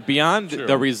to say, beyond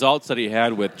the results that he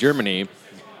had with Germany,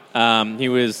 he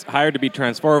was hired to be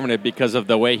transformative because of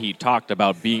the way he talked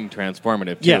about being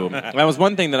transformative, too. Yeah. That was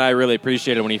one thing that I really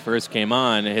appreciated when he first came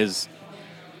on.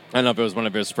 I don't know if it was one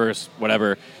of his first,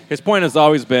 whatever. His point has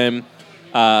always been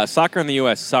soccer in the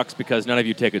U.S. sucks because none of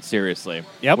you take it seriously.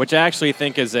 Yep. Which I actually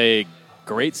think is a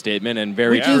great statement and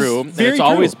very Which is true. very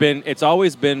and it's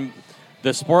always been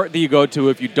the sport that you go to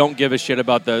if you don't give a shit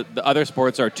about the other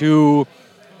sports are too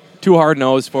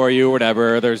hard-nosed for you or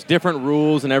whatever. There's different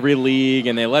rules in every league,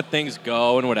 and they let things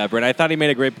go and whatever. And I thought he made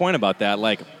a great point about that.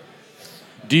 Like,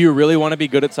 do you really want to be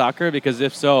good at soccer? Because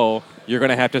if so, you're going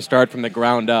to have to start from the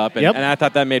ground up. And, Yep. and I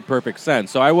thought that made perfect sense.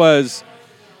 So I was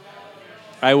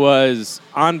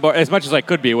on board, as much as I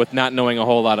could be with not knowing a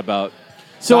whole lot about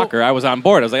soccer. I was on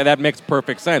board. I was like, that makes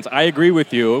perfect sense. I agree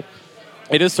with you.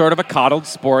 It is sort of a coddled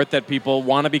sport that people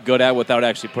want to be good at without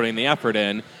actually putting the effort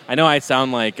in. I know I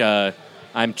sound like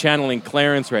I'm channeling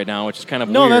Clarence right now, which is kind of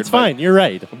weird. No, that's fine. You're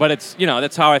right. But it's,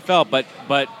 that's how I felt. But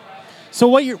So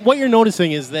what you're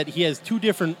noticing is that he has two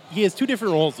different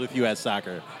roles with U.S.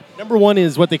 Soccer. Number one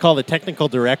is what they call the technical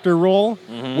director role,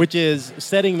 which is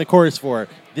setting the course for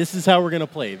this is how we're going to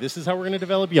play. This is how we're going to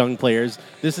develop young players.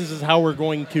 This is how we're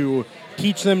going to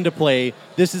teach them to play.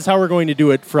 This is how we're going to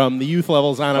do it from the youth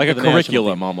levels on like up a to the national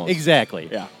curriculum team. almost. Exactly.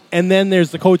 Yeah. And then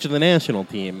there's the coach of the national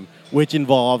team, which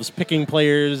involves picking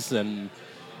players and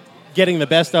getting the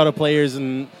best out of players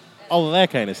and all of that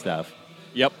kind of stuff.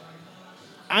 Yep.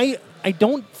 I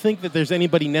don't think that there's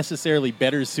anybody necessarily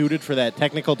better suited for that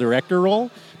technical director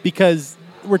role because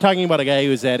we're talking about a guy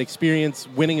who's had experience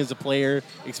winning as a player,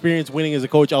 experience winning as a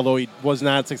coach, although he was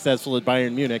not successful at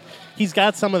Bayern Munich. He's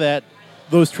got some of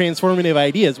those transformative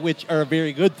ideas, which are a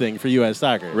very good thing for U.S.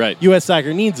 soccer. Right. U.S.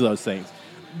 soccer needs those things.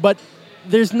 But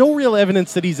there's no real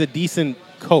evidence that he's a decent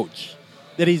coach,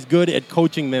 that he's good at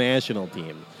coaching the national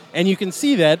team. And you can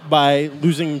see that by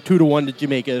losing 2-1 to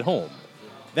Jamaica at home.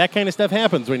 That kind of stuff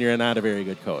happens when you're not a very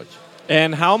good coach.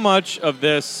 And how much of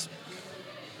this...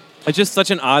 It's just such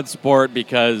an odd sport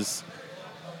because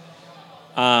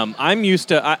I'm used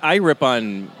to... I rip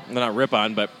on... Not rip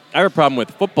on, but I have a problem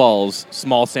with football's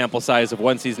small sample size of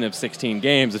one season of 16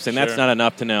 games of saying that's not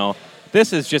enough to know.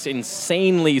 This is just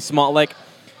insanely small. Like,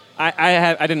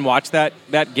 I didn't watch that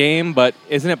game, but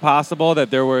isn't it possible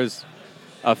that there was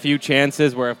a few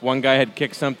chances where if one guy had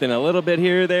kicked something a little bit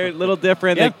here or there, a little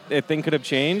different, the thing could have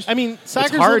changed? I mean, it's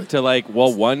hard to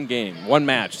one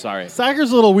match, sorry. Soccer's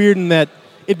a little weird in that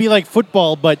it'd be like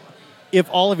football, but if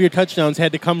all of your touchdowns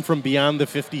had to come from beyond the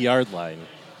 50-yard line.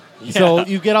 Yeah. So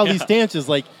you get all these chances,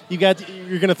 like you're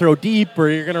going to throw deep or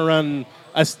you're going to run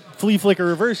a flea flicker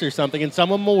reverse or something, and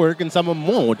some of them will work and some of them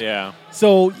won't. Yeah.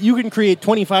 So you can create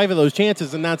 25 of those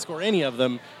chances and not score any of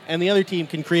them, and the other team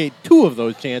can create 2 of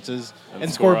those chances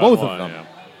and score both of them. Yeah.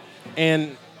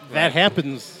 And that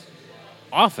happens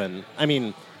often. I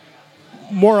mean,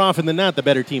 more often than not, the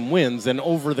better team wins, and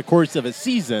over the course of a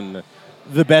season,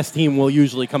 the best team will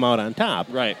usually come out on top.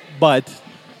 Right. But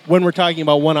when we're talking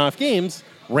about one-off games,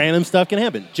 random stuff can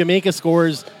happen. Jamaica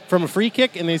scores from a free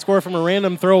kick, and they score from a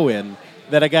random throw-in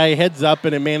that a guy heads up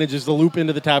and it manages to loop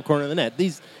into the top corner of the net.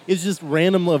 These is just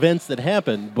random events that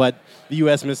happen, but the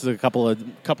U.S. misses a couple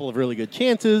of really good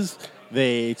chances.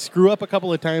 They screw up a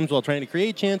couple of times while trying to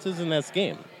create chances, and that's the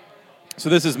game. So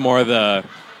this is more the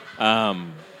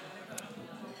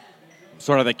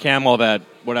sort of the camel that,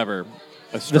 whatever,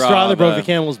 the straw that broke the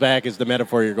camel's back is the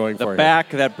metaphor you're going for. The back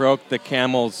that broke the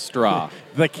camel's straw.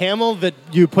 The camel that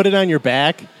you put it on your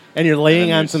back and you're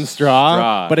laying on some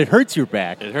straw, but it hurts your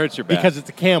back. It hurts your back. Because it's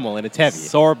a camel and it's heavy.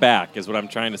 Sore back is what I'm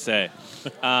trying to say.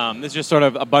 This is just sort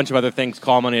of a bunch of other things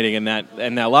culminating in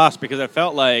that loss because I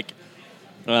felt like,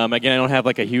 again, I don't have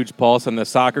like a huge pulse on the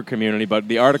soccer community, but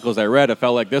the articles I read, I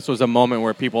felt like this was a moment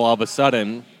where people all of a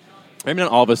sudden, maybe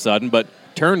not all of a sudden, but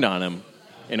turned on him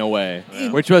in a way,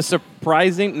 which was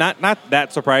surprising. Not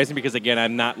that surprising because, again,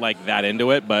 I'm not like that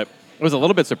into it, but it was a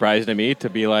little bit surprising to me to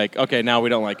be like, okay, now we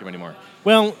don't like him anymore.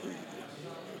 Well,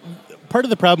 part of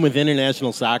the problem with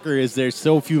international soccer is there's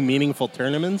so few meaningful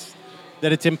tournaments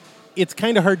that it's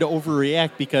kind of hard to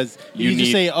overreact because you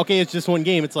just say, okay, it's just one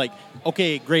game. It's like,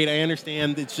 okay, great, I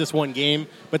understand it's just one game,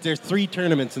 but there's 3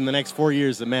 tournaments in the next 4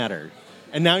 years that matter.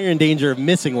 And now you're in danger of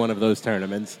missing one of those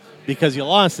tournaments because you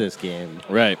lost this game.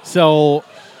 Right. So,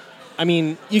 I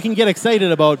mean, you can get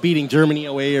excited about beating Germany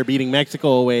away or beating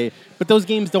Mexico away, but those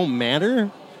games don't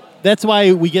matter. That's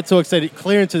why we get so excited.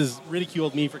 Clarence has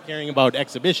ridiculed me for caring about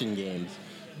exhibition games.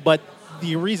 But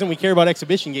the reason we care about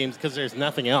exhibition games is because there's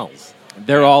nothing else.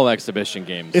 They're all exhibition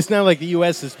games. It's not like the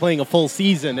U.S. is playing a full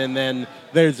season and then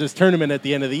there's this tournament at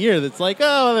the end of the year that's like,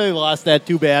 oh, they lost that,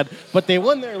 too bad. But they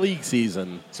won their league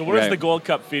season. So where does the Gold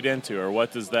Cup feed into, or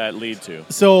what does that lead to?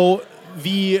 So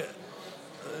the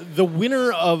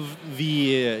winner of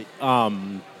the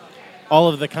all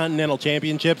of the continental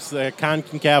championships, the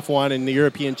CONCACAF one and the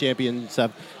European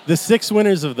Championship. The 6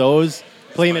 winners of those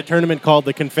play in a tournament called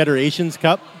the Confederations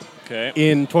Cup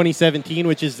in 2017,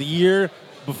 which is the year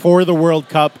before the World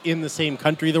Cup in the same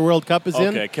country the World Cup is in.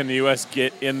 Okay, can the U.S.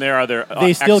 get in there? Are there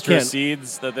They still extra can.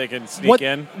 seeds that they can sneak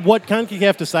in? What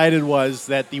CONCACAF decided was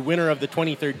that the winner of the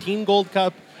 2013 Gold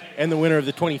Cup and the winner of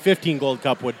the 2015 Gold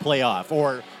Cup would play off.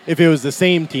 Or if it was the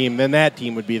same team, then that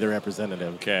team would be the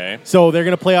representative. Okay. So they're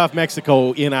going to play off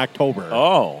Mexico in October.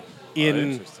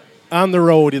 Interesting. On the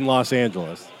road in Los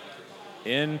Angeles.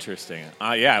 Interesting.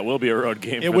 Yeah, it will be a road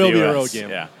game. It for will the be a US. road game.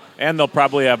 Yeah, and they'll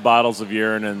probably have bottles of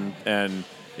urine and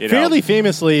Fairly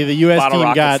famously, the U.S. bottle team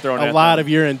rockets got thrown a at lot them. of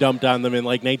urine dumped on them in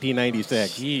like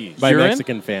 1996 Jeez. by Urine?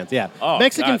 Mexican fans. Yeah, Oh,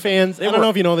 Mexican God. fans. They I don't were- know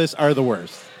if you know this, are the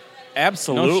worst.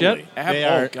 Absolutely. No shit. They Oh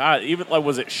are- God! Even like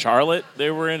was it Charlotte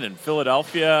they were in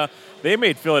Philadelphia? They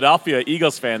made Philadelphia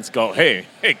Eagles fans go, "Hey,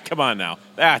 come on now!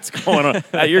 That's going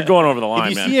on. You're going over the line,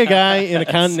 If you man." see a guy in a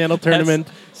continental tournament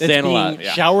that's saying a being lot,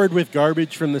 yeah. showered with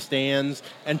garbage from the stands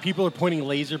and people are pointing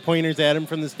laser pointers at him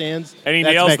from the stands, And he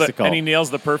that's nails Mexico. and he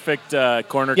nails the perfect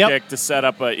corner Yep. kick to set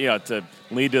up to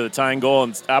lead to the tying goal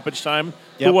in stoppage time.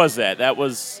 Yep. Who was that? That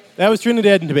was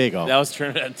Trinidad and Tobago.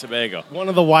 Trinidad and Tobago. One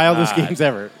of the wildest God. games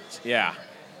ever. Yeah.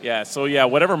 Yeah. So yeah,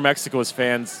 whatever Mexico's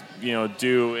fans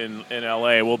do in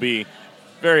LA will be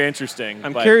very interesting.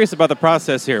 I'm but curious about the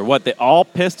process here. What, they all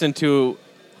pissed into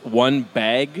one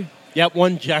bag? Yep,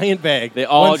 one giant bag. They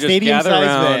all one just gather stadium-sized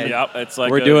around. bag. Yep, it's like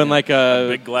We're doing like a a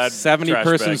big glad 70-person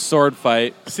trash bag. sword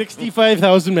fight.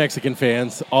 65,000 Mexican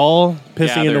fans, all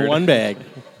pissing into Gathered. one bag.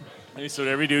 And so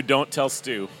whatever you do, don't tell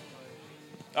Stu.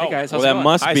 Hey guys, Well, how's it that going?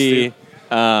 must Hi, be.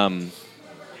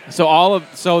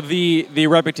 So the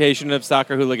reputation of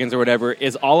soccer hooligans or whatever,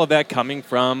 is all of that coming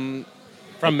from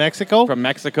Mexico?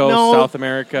 Mexico, No, South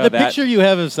America? The picture you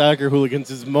have of soccer hooligans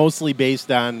is mostly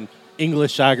based on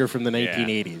English soccer from the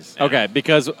 1980s. Okay,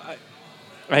 because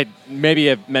I maybe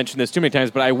have mentioned this too many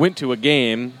times, but I went to a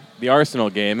game, the Arsenal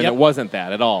game, and Yep. it wasn't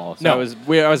that at all. So No. I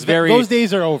was very. Those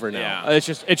days are over now. Yeah. It's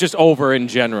just over in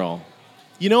general.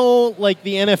 Like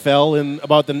the NFL in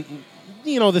about the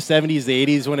 70s, the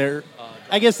 80s,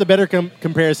 I guess the better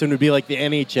comparison would be like the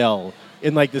NHL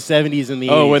in like the 70s and the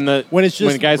 80s. When it's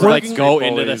just guys working, like go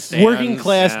into the stands. working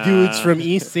class dudes from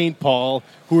East St. Paul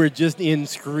who are just in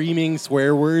screaming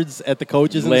swear words at the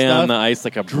coaches lay and stuff. on the ice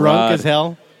like a drunk broad. as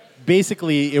hell.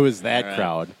 Basically, it was that Right.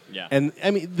 crowd. Yeah. And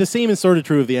I mean, the same is sort of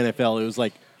true of the NFL. It was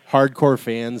like hardcore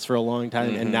fans for a long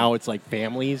time, and now it's like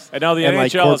families. And now the like,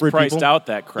 NHL has corporate priced people. out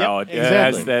that crowd. Yep,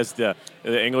 exactly. As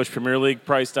the English Premier League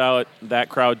priced out that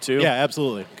crowd too. Yeah,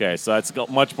 absolutely. Okay, so that's got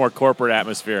much more corporate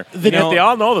atmosphere. The- Yet they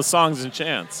all know the songs and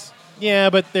chants. Yeah,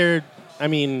 but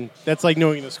that's like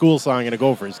knowing the school song in a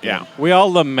Gophers game. Yeah. We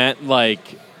all lament,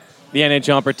 like, the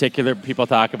NHL in particular, people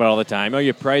talk about all the time. Oh,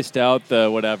 you priced out the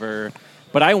whatever.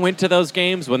 But I went to those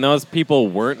games when those people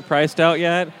weren't priced out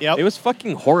yet. Yep. It was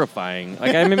fucking horrifying.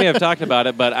 Like, I maybe have talked about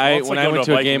it, but Well, it's when like I going went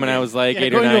to to a a game Viking when I game. was like Yeah,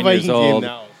 8 or going to a 9 years Vikings game old.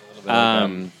 now is a little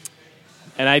bit like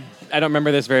And I don't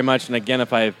remember this very much. And again,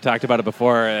 if I've talked about it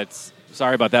before, it's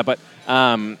sorry about that. But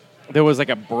there was like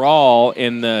a brawl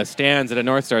in the stands at a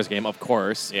North Stars game, of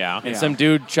course. Yeah. And Yeah. some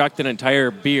dude chucked an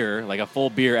entire beer, like a full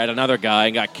beer, at another guy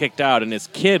and got kicked out. And his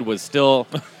kid was still.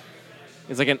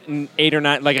 It's like an 8 or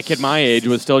 9, like a kid my age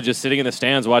was still just sitting in the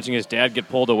stands watching his dad get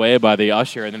pulled away by the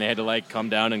usher, and then they had to like come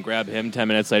down and grab him 10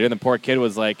 minutes later. And the poor kid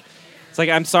was like, "It's like,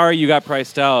 I'm sorry you got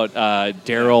priced out,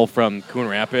 Daryl from Coon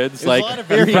Rapids. There's a Like, lot of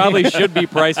you very- probably should be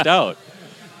priced out."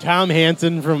 Tom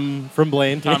Hansen from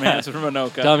Blaine. Tom Hansen from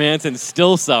Anoka. Tom Hansen's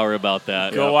still sour about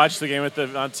that. Go watch the game on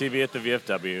TV at the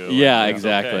VFW. Yeah, It's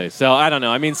exactly. okay. So I don't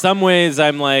know. I mean, some ways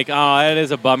I'm like, oh, it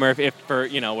is a bummer if for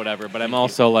whatever. But I'm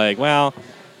also like, well,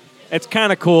 it's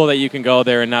kind of cool that you can go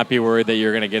there and not be worried that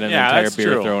you're going to get an Yeah, entire that's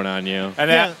beer true. thrown on you.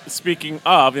 And Yeah. speaking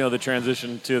of, the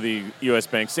transition to the U.S.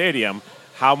 Bank Stadium,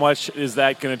 how much is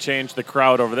that going to change the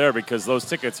crowd over there? Because those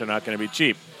tickets are not going to be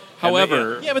cheap. And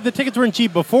However, Yeah, but the tickets weren't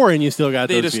cheap before, and you still got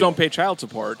they those just people. don't pay child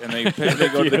support, and they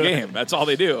go to the game. That's all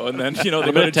they do. And then they go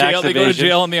bit to of tax jail. They go to evasion.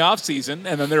 jail in the off season,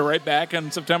 and then they're right back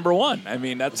on September 1. I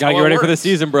mean, that's Gotta how get it ready for the works.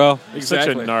 season, bro. He's such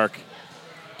a Exactly. narc.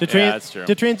 To that's true.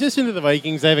 To transition to the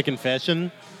Vikings, I have a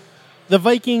confession. The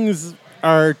Vikings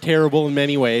are terrible in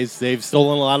many ways. They've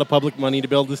stolen a lot of public money to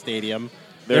build the stadium.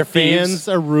 They're Their thieves. fans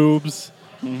are rubes.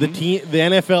 The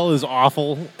NFL is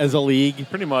awful as a league.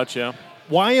 Pretty much, yeah.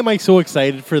 Why am I so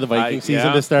excited for the Viking season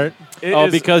yeah. to start? It Oh,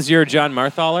 is- because you're John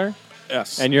Marthaler?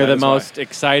 Yes, and you're that the is why. most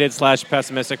excited /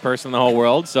 pessimistic person in the whole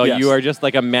world. So Yes. you are just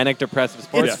like a manic depressive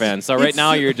sports Yes. fan. So right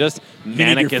now you're just need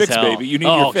manic your as fix, hell. baby. You need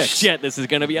oh, your fix. Shit, this is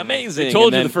going to be amazing. They told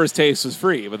And you then the first taste was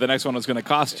free, but the next one was going to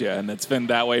cost you, and it's been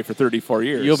that way for 34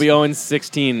 years. You'll be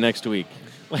 0-16 next week.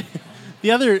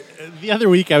 The other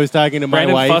week I was talking to my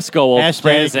Brandon wife. Fusco will hashtag-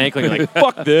 sprain his ankle. You're like,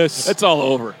 fuck this. It's all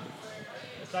over.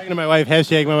 talking to my wife.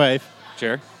 Hashtag my wife.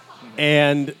 Sure.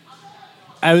 And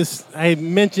I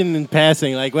mentioned in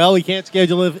passing, like, well, we can't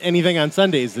schedule anything on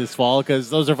Sundays this fall because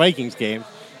those are Vikings games.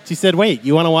 She said, wait,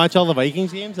 you want to watch all the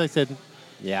Vikings games? I said,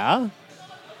 yeah.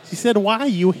 She said, why?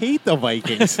 You hate the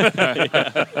Vikings.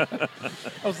 I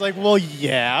was like, well,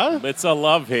 yeah. It's a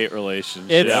love-hate relationship.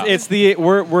 It's the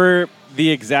we're the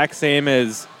exact same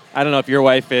as, I don't know if your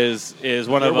wife is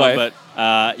one of Your them, wife.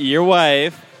 but your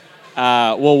wife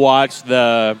will watch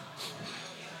the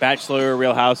Bachelor,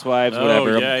 Real Housewives,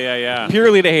 whatever. Yeah.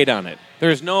 Purely to hate on it.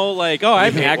 There's no like, oh,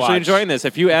 I'm hate actually watch. enjoying this.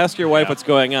 If you ask your wife what's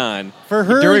going on, For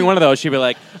her- during one of those, she'd be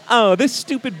like, oh, this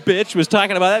stupid bitch was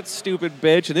talking about that stupid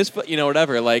bitch and this,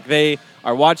 whatever. Like they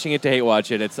are watching it to hate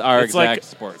watch it. It's our It's exact like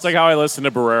sports. It's like how I listen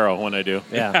to Barrero when I do.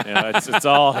 Yeah. It's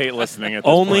all hate listening at this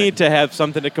only point. to have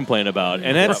something to complain about,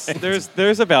 and that's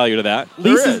there's a value to that.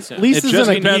 Lisa's It Lisa's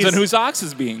just an depends on account- whose ox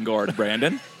is being gored,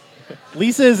 Brandon.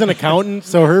 Lisa is an accountant,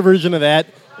 so her version of that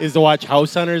is to watch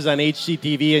House Hunters on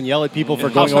HGTV and yell at people for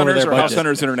House going over Hunters their or budget. House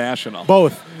Hunters International?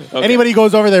 Both. Okay. Anybody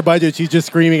goes over their budget, she's just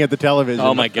screaming at the television.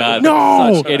 Oh my God!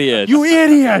 No, such idiots. you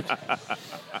idiot!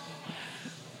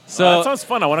 So that sounds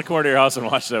fun. I want to come over to your house and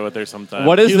watch that with her sometime.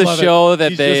 what is You the love it. show that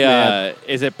She's they? just mad.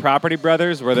 Is it Property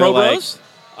Brothers where they're Pro like? Bros?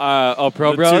 Pro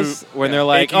The Bros, two when they're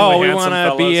like, achingly oh, we handsome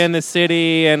want to be fellas. in the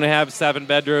city and have 7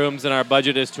 bedrooms, and our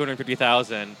budget is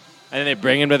 $250,000, and then they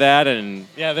bring him to that, and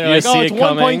Yeah, they're you like, see oh, it's it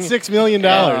coming. $1.6 million.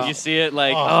 And you see it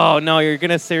like, oh no, you're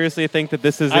gonna seriously think that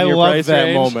this is in I your love price that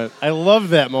range? moment. I love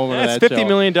that moment. That's of that $50 show.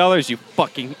 million, you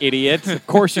fucking idiot. Of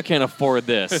course you can't afford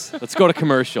this. Let's go to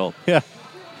commercial. Yeah.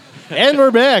 And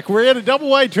we're back. We're in a double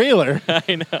wide trailer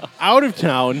I know. out of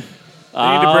town. They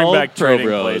need to bring All back Pro Trading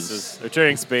Bros. Places or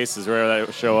Trading Spaces, wherever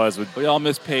that show was with We all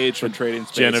miss Paige from Trading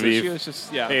Spaces. Genevieve. She was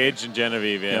just, yeah. Paige and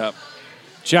Genevieve. Yeah. Yeah.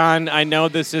 John, I know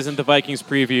this isn't the Vikings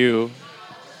preview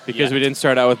because we didn't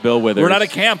start out with Bill Withers. We're not at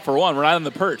camp, for one. We're not on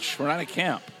the perch. We're not at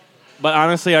camp. But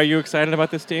honestly, are you excited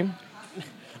about this team?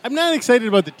 I'm not excited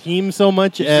about the team so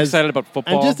much Just as excited about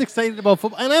football? I'm just excited about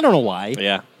football, and I don't know why.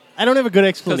 Yeah. I don't have a good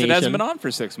Because explanation. it hasn't been on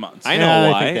for 6 months. I know Yeah,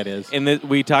 I why. think that is. And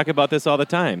we talk about this all the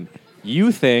time.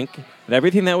 You think that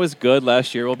everything that was good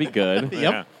last year will be good,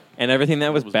 Yep. and everything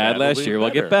that was bad last will be year will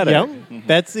get better. better. Yep.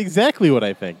 That's exactly what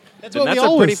I think. That's And what that's we a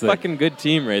always pretty think. fucking good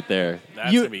team right there.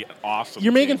 That's You- gonna be awesome.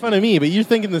 You're making fun of me, but you're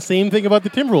thinking the same thing about the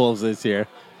Timberwolves this year.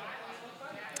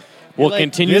 We'll Like,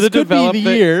 continue this to could develop be the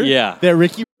it. year Yeah. that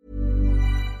Ricky.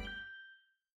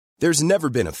 There's never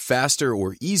been a faster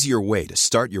or easier way to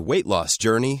start your weight loss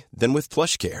journey than with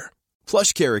PlushCare.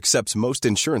 PlushCare accepts most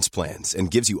insurance plans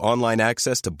and gives you online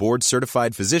access to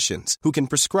board-certified physicians who can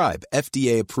prescribe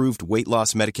FDA-approved weight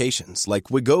loss medications like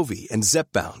Wegovy and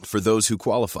Zepbound for those who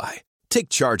qualify. Take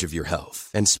charge of your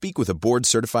health and speak with a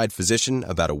board-certified physician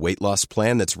about a weight loss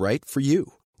plan that's right for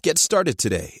you. Get started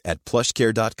today at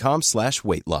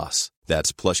plushcare.com/weight loss.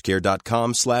 That's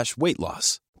plushcare.com/weight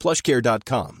loss.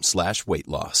 plushcare.com/weight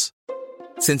loss.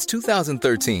 Since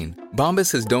 2013,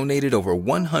 Bombas has donated over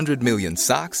 100 million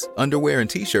socks, underwear, and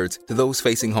T-shirts to those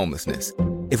facing homelessness.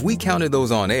 If we counted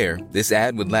those on air, this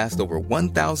ad would last over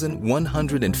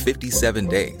 1,157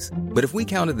 days. But if we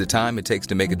counted the time it takes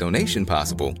to make a donation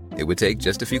possible, it would take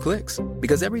just a few clicks.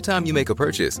 Because every time you make a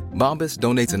purchase, Bombas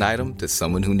donates an item to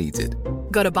someone who needs it.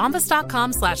 Go to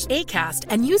bombas.com/ACAST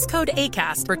and use code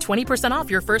ACAST for 20% off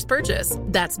your first purchase.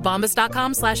 That's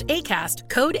bombas.com/ACAST,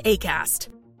 code ACAST.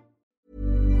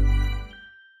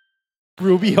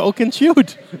 Rubio can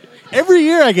shoot. Every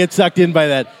year I get sucked in by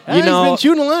that. He's been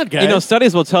shooting a lot, guys. You know,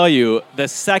 studies will tell you the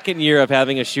second year of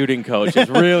having a shooting coach is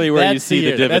really where you That's see the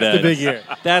year. dividends. That's the big year.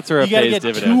 That's where You it got to pays get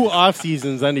dividends. 2 off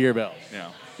seasons under your belt.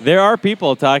 There are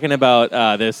people talking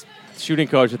about this shooting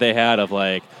coach that they had of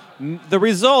like, the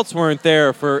results weren't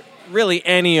there for really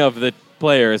any of the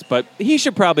players, but he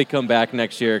should probably come back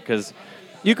next year because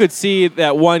you could see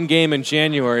that one game in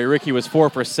January, Ricky was 4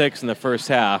 for 6 in the first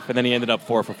half, and then he ended up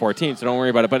 4 for 14, so don't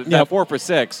worry about it. But that 4 for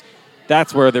 6,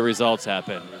 that's where the results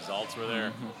happen. The results were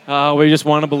there. We just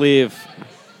want to believe.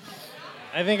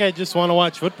 I think I just want to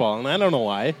watch football, and I don't know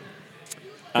why.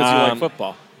 Because you like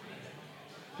football.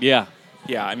 Yeah.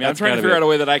 Yeah, I mean, I'm That's trying to gotta figure be out a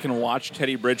way that I can watch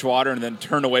Teddy Bridgewater and then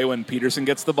turn away when Peterson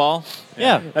gets the ball.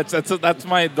 Yeah. That's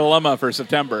my dilemma for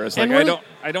September. It's like And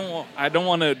I don't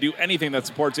want to do anything that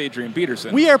supports Adrian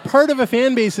Peterson. We are part of a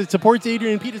fan base that supports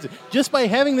Adrian Peterson. Just by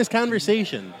having this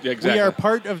conversation, Yeah, exactly. we are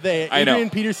part of the I know. Adrian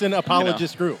Peterson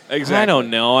apologist group. Exactly. I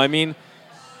don't know. I mean,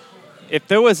 if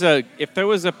there was a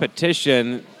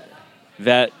petition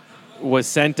that was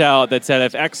sent out that said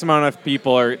if X amount of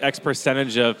people or X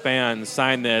percentage of fans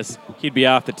sign this, he'd be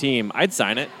off the team, I'd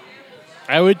sign it.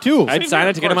 I would too. I'd sign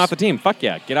it to get him off the team. Fuck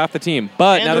yeah, get off the team.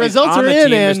 But And now the that he's results on are the in, team,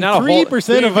 there's and now a whole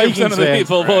 3% of Vikings 3% of the fans.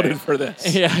 people voted for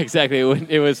this. Yeah, exactly.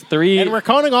 It was 3. And we're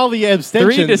counting all the Three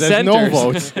abstentions as no dissenters.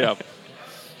 votes. Yep.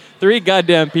 3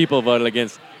 goddamn people voted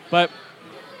against. But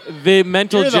the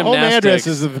mental Here are the home gymnastics.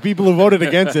 addresses of the people who voted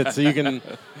against it, so you can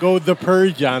go the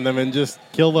purge on them and just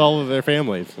kill all of their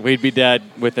families. We'd be dead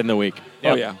within the week.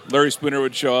 Oh yeah, Larry Spooner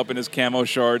would show up in his camo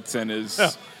shorts and his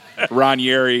Ron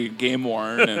Yeri game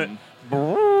worn and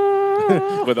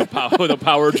with a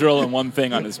power drill and one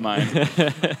thing on his mind,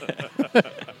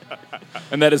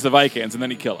 and that is the Vikings, and then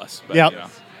he'd kill us. But, Yep. you know.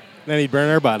 Then he'd burn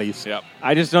our bodies. Yep.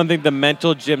 I just don't think the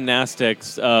mental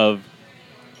gymnastics of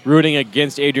rooting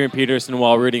against Adrian Peterson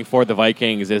while rooting for the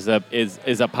Vikings is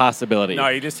a possibility. No,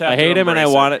 you just have I to hate him and I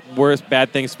embrace want worse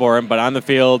bad things for him, but on the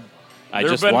field, I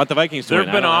There've just been- want the Vikings to There win.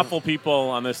 have been I don't know. awful people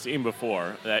on this team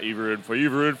before that you've rooted for.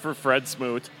 You've rooted for Fred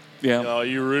Smoot. Yeah. You know,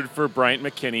 you rooted for Bryant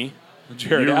McKinney.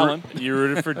 Jared Allen. You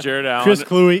rooted for Jared Allen. Chris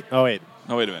Cluey. Oh, wait.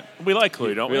 Oh wait a minute. We like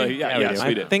Cluey, don't we? Really? Yeah, we yes, do.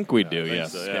 we I did. think we do, I think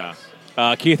yes. so,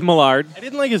 yeah. Keith Millard. I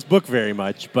didn't like his book very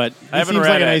much, but he I haven't seems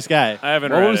read like a it. nice guy. I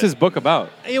haven't What read was it. his book about?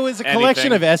 It was a collection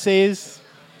Anything. of essays.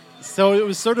 So it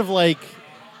was sort of like,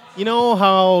 you know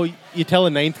how you tell a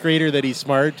ninth grader that he's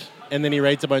smart and then he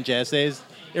writes a bunch of essays?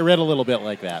 It read a little bit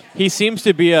like that. He seems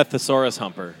to be a thesaurus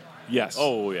humper. Yes.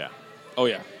 Oh, yeah. Oh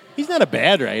yeah. He's not a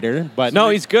bad writer, but No,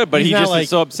 he's good, but he's he not just like, is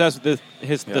so obsessed with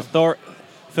his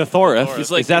thesaurus.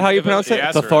 He's like Is that how you the pronounce it?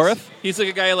 Thesaurus. Thesaurus? He's like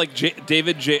a guy like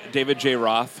David J.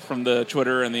 Roth from the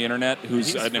Twitter and the internet, who's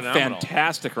He's a phenomenal.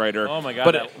 fantastic writer. Oh, my God,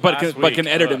 But that but last but can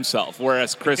week, edit ugh. himself,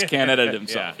 whereas Chris can't edit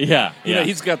himself. Yeah. You know,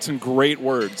 he's got some great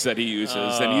words that he uses,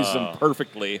 and he uses them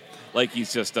perfectly, like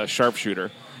he's just a sharpshooter.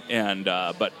 And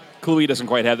but Cluey doesn't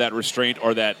quite have that restraint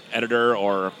or that editor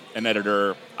or an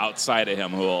editor outside of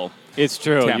him who will. It's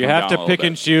true. Tamp You him have down to a little pick bit.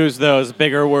 and choose those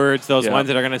bigger words, those Yeah. ones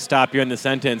that are going to stop you in the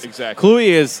sentence. Exactly. Cluey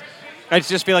is. I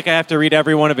just feel like I have to read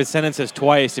every one of his sentences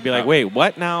twice to be like, Yeah. wait,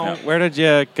 what now? Yeah. Where did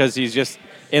you? Because he's just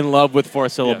in love with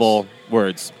 4-syllable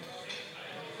words.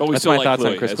 But we That's still my like thoughts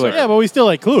on Cluey Chris as Cluey. our- yeah, but we still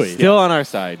like Cluey. Still on our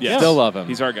side. Yes. Still love him.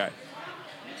 He's our guy.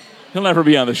 He'll never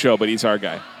be on the show, but he's our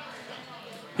guy.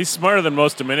 He's smarter than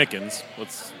most Dominicans.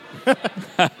 Let's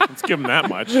give him that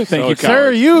much. Thank you, Sir,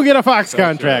 Coward. you get a Fox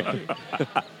contract.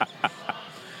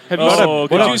 Have you Oh,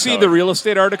 did God. you see the real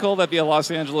estate article that the Los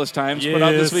Angeles Times put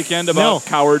out this Yes. weekend about No.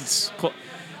 Coward's?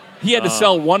 He had to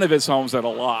sell one of his homes at a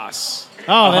loss.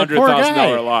 Oh, that poor guy.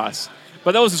 $100,000 loss.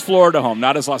 But that was his Florida home,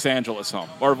 not his Los Angeles home,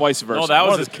 or vice versa. No, that was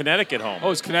One his of the- Connecticut home. Oh,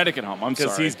 his Connecticut home. I'm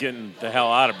because sorry. he's getting the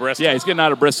hell out of Bristol. Yeah, he's getting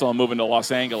out of Bristol and moving to Los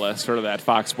Angeles for that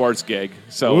Fox Sports gig.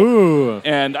 So, Ooh.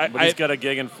 and But he's got a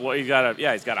gig in Florida.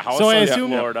 He's got a house So I in assume,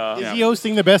 Florida. is he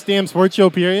hosting the best damn sports show,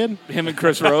 period? him and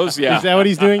Chris Rose, yeah. Is that what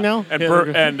he's doing now? And Dick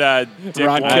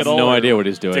Ron I have Kittle no or idea what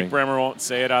he's doing. Dick Bremer won't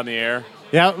say it on the air.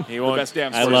 Yeah. He the won't. best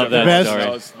damn I sports love show. that Best story.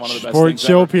 That was one of the best Sports things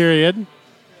show, ever. period.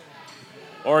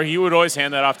 Or he would always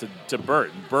hand that off to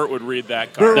Bert. And Bert would read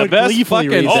that card. The would best gleefully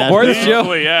fucking read that. sports Oh, show.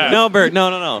 gleefully, yeah. No, Bert.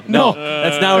 No.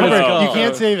 That's not what it's Bert, called. you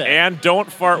can't say that. And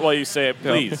don't fart while you say it,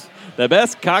 please. The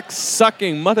best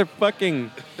cock-sucking motherfucking...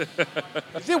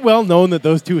 Is it well known that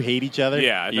those two hate each other?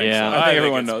 Yeah, I think Yeah. so. I think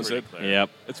everyone it's knows pretty it. clear. Yep.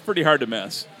 It's pretty hard to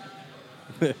miss.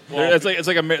 It's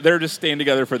like they're just staying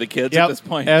together for the kids Yep, at this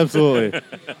point. absolutely.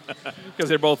 Because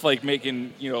they're both like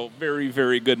making very,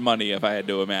 very good money. If I had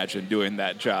to imagine doing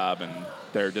that job, and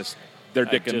they're Dick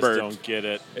I and just Bert. don't get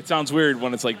it. It sounds weird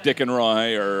when it's like Dick and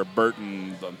Roy or Bert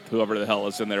and whoever the hell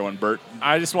is in there when Bert.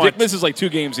 I just want Dick misses like 2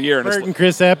 games a year, and Bert it's and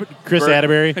Chris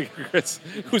Atterbury. Chris,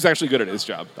 who's actually good at his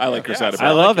job. I like Chris Atterbury.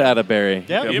 I love Atterbury.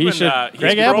 Yep. He even should...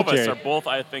 Greg he and Provis Applecherry. are both,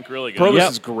 I think, really good. Provis Yep.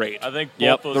 is great. I think both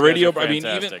Yep. those The guys radio. are I mean,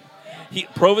 fantastic.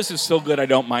 Provis is so good. I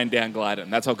don't mind Dan Gladden.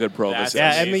 That's how good Provis That's- is.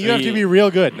 Yeah, and you have to be real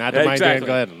good not to Yeah, mind exactly. Dan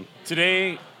Gladden.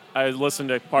 Today, I listened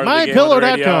to part of the game on the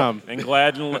radio, MyPillow.com. and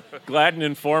Gladden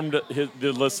informed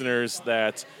the listeners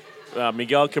that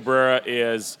Miguel Cabrera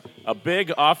is a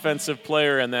big offensive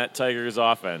player in that Tigers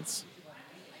offense.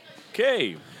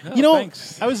 Okay. You know,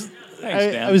 thanks. I was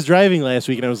Dan. I was driving last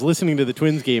week and I was listening to the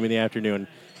Twins game in the afternoon,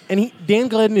 And Dan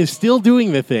Gladden is still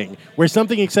doing the thing where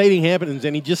something exciting happens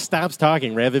and he just stops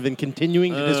talking rather than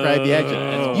continuing to describe the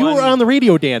action. You were on the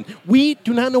radio, Dan. We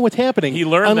do not know what's happening He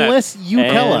learned unless that. you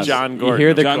tell us. John You Gordon.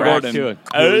 hear the John crack Gordon, to it.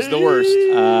 who is the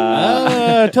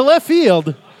worst. To left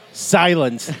field,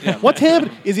 silence. What's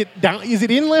happening? Is it down? Is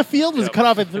it in left field? Was it cut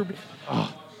off at third?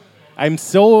 Oh, I'm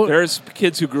so. There's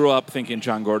kids who grew up thinking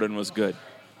John Gordon was good.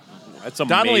 That's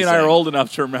amazing. Donnelly and I are old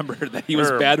enough to remember that he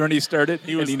was Herb. bad when he started,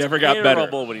 and he never got better.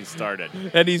 terrible when he started.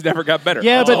 And he's never got better.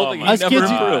 Yeah, but Oh, he us never kids,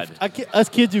 improved. us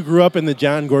kids who grew up in the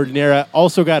John Gordon era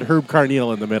also got Herb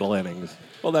Carneal in the middle innings.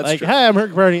 Well, that's like, true. hi, I'm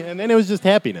Herb Carneal, and then it was just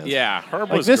happiness. Yeah, Herb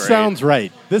Like, was this great. sounds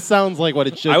right. This sounds like what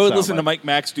it should. I would sound listen to like. Mike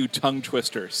Max do tongue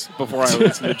twisters before I would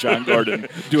listen to John Gordon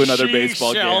do another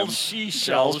baseball game.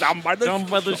 Seashells down by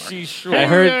the seashore. I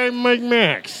heard- Hey, Mike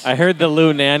Max. I heard the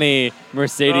Lou Nanny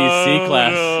Mercedes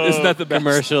C-Class Isn't that the best?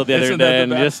 commercial the other Isn't that day, the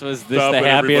and best? this was this Stop the it,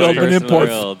 happiest everybody. person in the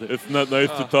world. It's not nice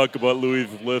to talk about Louis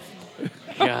lift.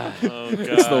 God.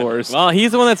 It's the worst. Well,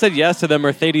 he's the one that said yes to the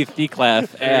Mercedes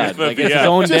C-Class ad. Like, it's his Yeah.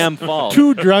 own Just damn fault.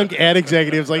 Two drunk ad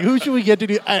executives like, who should we get to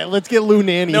do? All right, let's get Lou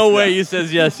Nanny. No way he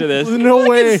says yes to this. No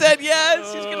way. He said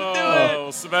yes. He's going to do it. Oh,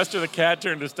 Sylvester the Cat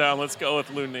turned us down. Let's go with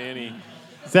Lou Nanny.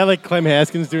 Is that like Clem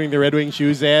Haskins doing the Red Wing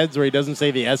Shoes ads where he doesn't say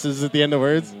the S's at the end of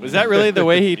words? Was that really the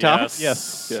way he talks?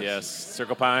 Yes.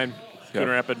 Circle Pine, Coon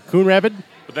Rapid. Coon Rapid?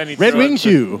 But then he'd Red throw Wing it-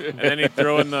 Shoe. And then he'd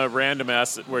throw in the random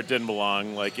S where it didn't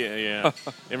belong, like Inver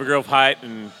Grove Height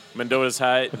and Mendoza's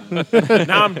Height.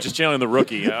 Now I'm just channeling the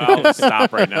rookie. I'll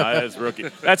stop right now. That's rookie.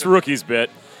 That's rookie's bit.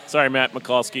 Sorry, Matt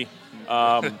Mikulski.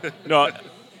 No,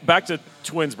 back to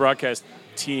Twins broadcast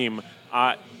team.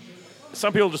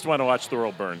 Some people just want to watch the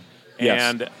world burn. Yes.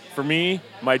 And for me,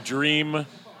 my dream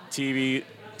TV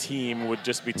team would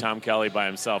just be Tom Kelly by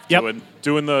himself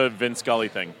doing the Vince Scully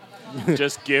thing.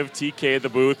 Just give TK the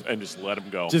booth and just let him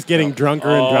go. Just getting drunker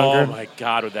and drunker. Oh, my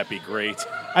God, would that be great?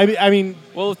 I mean,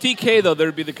 Well, with TK, though,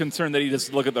 there'd be the concern that he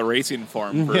just look at the racing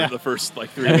form for Yeah. the first, 3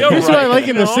 You're days. That's what I right. like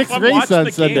in the You know, sixth if I'm race watching on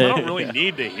the Sunday. Game, I don't really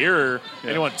need to hear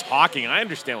anyone talking. I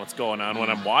understand what's going on when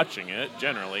I'm watching it,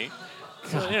 generally.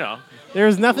 So,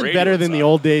 there's nothing Radio better than the sucks.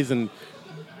 old days, and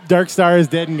Dark Star is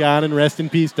dead and gone, and rest in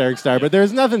peace, Dark Star. But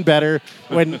there's nothing better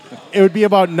when it would be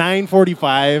about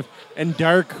 9:45, and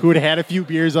Dark, who had had a few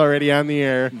beers already on the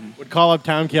air, would call up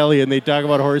Tom Kelly, and they'd talk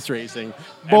about horse racing.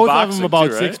 Both of boxing them about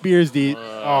too, 6 right? beers deep.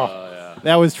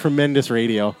 That was tremendous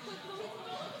radio.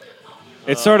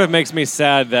 It sort of makes me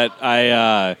sad that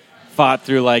I fought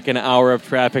through like an hour of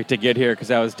traffic to get here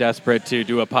because I was desperate to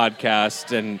do a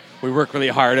podcast, and we work really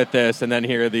hard at this, and then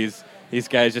here are these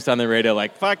guys just on the radio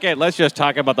like, fuck it, let's just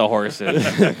talk about the horses.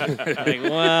 Like,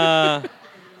 well,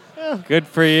 good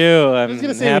for you. I was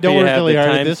going to say we happy don't you work have really the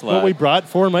hard at time this, slot. but we brought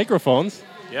 4 microphones.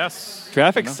 Yes.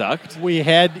 Traffic sucked. We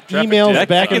had Traffic emails did.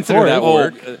 back I and consider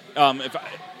forth. that work.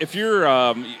 If you're,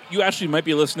 you actually might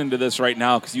be listening to this right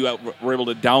now because you were able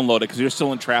to download it because you're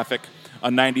still in traffic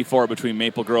on 94 between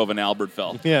Maple Grove and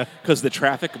Albertville. Yeah. Because the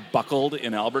traffic buckled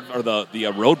in Albert, or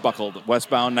the road buckled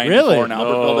westbound 94 Really? in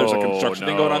Albertville. There's a construction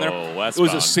thing going on there. No, It was a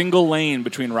westbound. single lane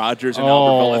between Rogers and Oh.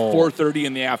 Albertville at 4:30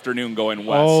 in the afternoon going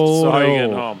west. Oh, So how are you no.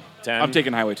 getting home? 10? I'm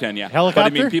taking Highway 10, yeah. Helicopter?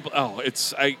 But I mean, people. Oh,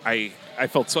 it's I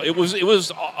felt so. It was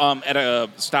at a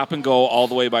stop and go all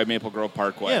the way by Maple Grove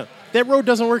Parkway. Yeah, that road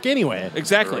doesn't work anyway.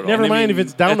 Exactly. Never And I mind mean, if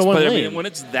it's down to that's- one but I lane. mean, when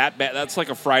it's that bad, that's like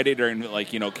a Friday during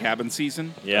cabin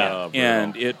season. Yeah.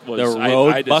 And it was The I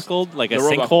road just- buckled like a the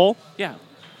road sinkhole? buckled. Yeah,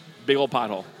 big old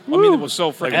pothole. I mean, it was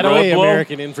so freaking That way, road blow?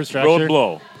 American infrastructure. Road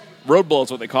blow. road blow is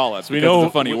what they call it. So We because know it's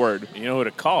a funny word. You know who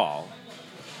to call.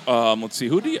 Let's see.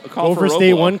 Who do you call Go for for road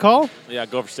state blow? one call. Yeah,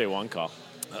 go for state one call.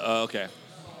 Okay.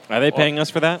 Are they paying us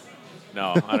for that?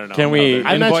 No, I don't know. Can we- No,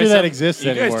 I'm not Invoice sure that them? exists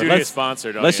you guys anymore. do need a Let's-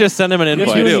 sponsor, don't Let's you? just send them an Yes,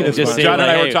 invoice. we do. Just Just say, John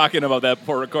and I hey, were talking about that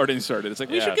before recording started. It's like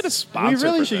we should Yes. get a We sponsor.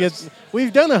 really for should this. get.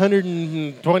 We've done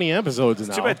 120 episodes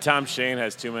now. Too bad Tom Shane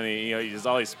has too many. He has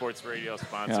all these sports radio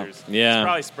sponsors. Yeah. It's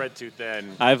probably spread too thin.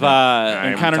 I've And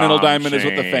I'm Continental Tom Diamond is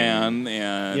with the Shane. fan.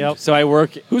 And Yep. so I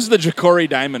work. who's the Ja'Cory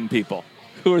Diamond people?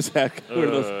 Who is that? Who are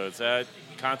those? Is that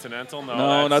Continental?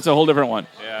 No, that's a whole different one.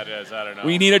 Yeah, it is. I don't know.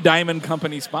 We need a diamond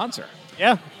company sponsor.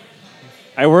 Yeah.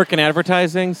 I work in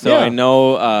advertising, so Yeah. I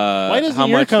know Why doesn't how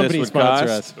your much company this would sponsor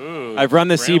cost. us? Ooh, I've run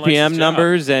the Brand likes CPM his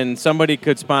numbers, and somebody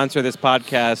could sponsor this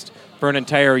podcast for an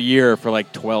entire year for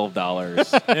like $12.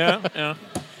 job. Yeah.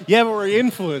 Yeah, but we're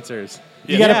influencers.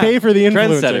 You Yeah. got to pay for the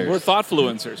Trendsetters. influencers. We're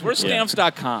thoughtfluencers. We're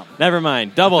stamps.com. Never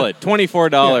mind, double it,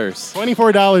 $24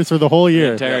 $24 for the whole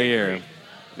year. entire year.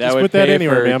 That Just would put that pay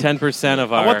anywhere, for ma'am. 10% of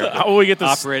How our will we get this?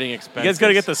 operating You expenses. guys got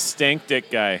to get the stank dick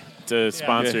guy to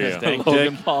sponsor you. Stank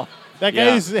Logan dick. Paul. That guy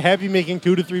Yeah. is happy making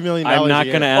 $2 to $3 million. I'm not a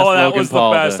going to year. ask Oh, that Logan was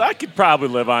Paul the best. to- I could probably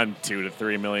live on $2 to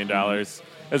 $3 million.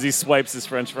 as he swipes his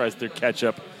French fries through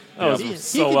ketchup. That was He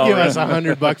so could well give us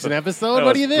written. $100 an episode. That What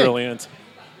was do you think? Brilliant.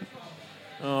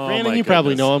 Oh, Brandon, my you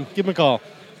probably goodness. know him. Give him a call.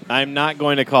 I'm not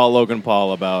going to call Logan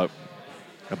Paul about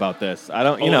this. I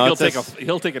don't.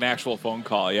 he'll take an actual phone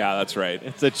call. Yeah, that's right.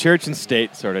 It's a church and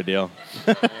state sort of deal.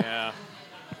 Yeah.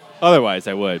 Otherwise,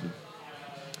 I would.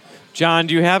 John,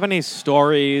 do you have any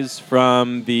stories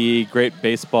from the Great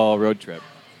Baseball Road Trip?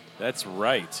 That's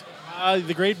right.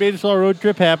 The Great Baseball Road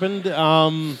Trip happened.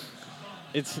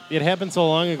 It happened so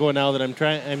long ago now that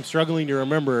I'm struggling to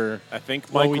remember. I think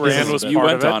what Mike we did Rand with was it. You part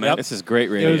went of it. on it. Yep. This is great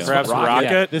It radio. was Perhaps yeah,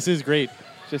 Rocket. this is great.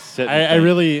 Just sit.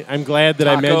 I'm glad that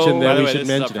I Taco. mentioned By that the we way, should this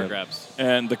is up mention for it. grabs.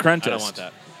 And the Crentist. I don't want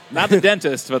that. Not the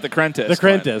dentist, but the Crentist. The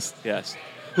Crentist. Yes.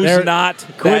 Who's There- not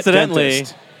that Coincidentally,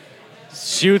 dentist.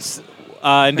 shoots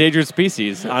endangered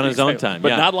species on his own time. But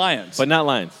yeah. not lions. But not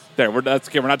lions. There, that's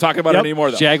okay. We're not talking about it Yep.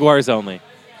 anymore, though. Jaguars only.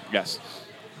 Yes.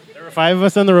 There were 5 of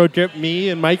us on the road trip, me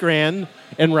and Mike Rand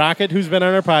and Rocket, who's been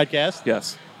on our podcast,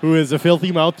 Yes. who is a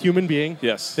filthy-mouthed human being.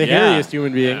 Yes. The Yeah. hairiest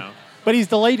human being. Yeah. But he's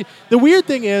delighted. The weird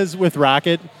thing is with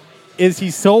Rocket is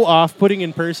he's so off-putting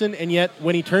in person, and yet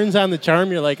when he turns on the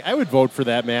charm, you're like, I would vote for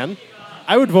that man.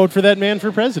 I would vote for that man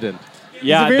for president.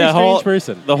 Yeah, he's a very the strange whole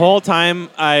person. The whole time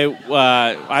I've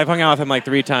hung out with him like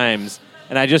 3 times,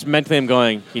 and I just mentally am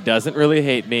going, he doesn't really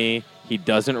hate me. He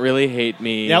doesn't really hate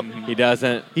me. Yep. He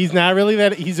doesn't. He's not really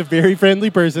that. He's a very friendly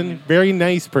person, very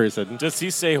nice person. Does he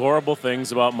say horrible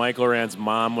things about Michael Rand's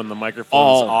mom when the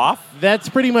microphone's off? That's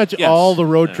pretty much Yes. all the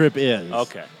road trip is.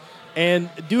 Okay. And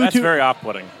due That's to very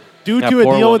off-putting. due That to a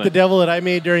poor deal with woman. the devil that I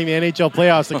made during the NHL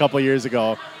playoffs a couple years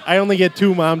ago, I only get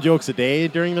 2 mom jokes a day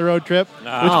during the road trip,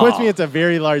 which puts me at a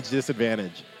very large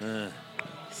disadvantage.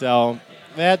 So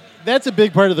that's a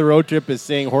big part of the road trip is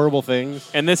saying horrible things.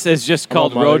 And this is just About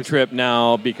called road mothers. trip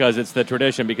now because it's the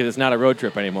tradition, because it's not a road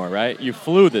trip anymore, right? You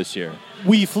flew this year.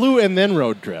 We flew and then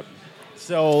road trip.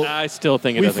 So I still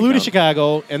think it we doesn't flew to count.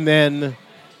 Chicago, and then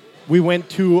we went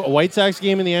to a White Sox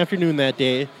game in the afternoon that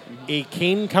day, a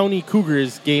Kane County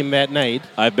Cougars game that night,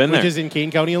 I've been which there. is in Kane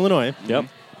County, Illinois. Yep.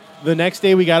 The next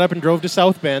day, we got up and drove to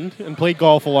South Bend and played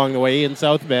golf along the way in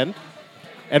South Bend,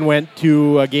 and went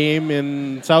to a game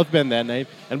in South Bend that night.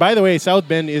 And by the way, South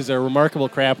Bend is a remarkable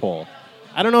crap hole.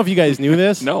 I don't know if you guys knew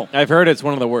this. No. I've heard it's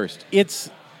one of the worst.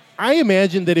 I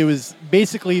imagined that it was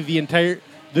basically the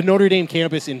Notre Dame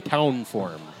campus in town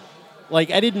form. Like,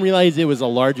 I didn't realize it was a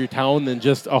larger town than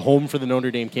just a home for the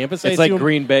Notre Dame campus. It's I like assumed-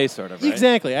 Green Bay, sort of, right?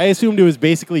 Exactly. I assumed it was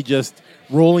basically just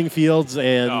rolling fields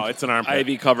and. No, it's an armpit.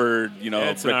 Ivy covered, It's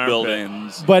an brick armpit.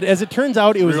 buildings. But as it turns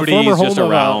out, it was Rudy's a former home just of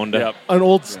around. Yep. an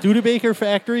old Studebaker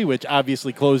factory, which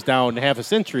obviously closed down half a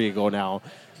century ago now.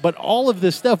 But all of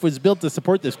this stuff was built to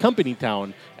support this company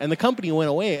town, and the company went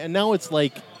away, and now it's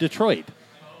like Detroit.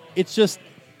 It's just,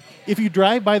 if you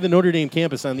drive by the Notre Dame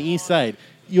campus on the east side,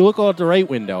 you look out the right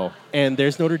window, and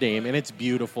there's Notre Dame, and it's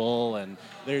beautiful, and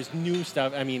there's new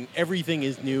stuff. I mean, everything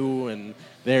is new, and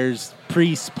there's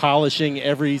priests polishing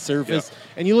every surface.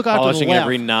 And you look out to the Polishing left.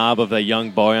 every knob of the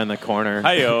young boy on the corner.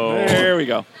 Hi-yo. There we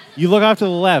go. You look off to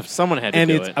the left. Someone had to and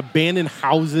do it's it. abandoned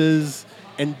houses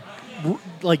and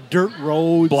like dirt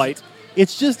roads. Blight.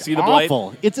 It's just See the blight?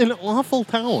 awful. It's an awful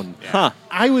town. Huh.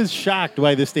 I was shocked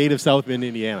by the state of South Bend,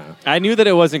 Indiana. I knew that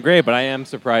it wasn't great, but I am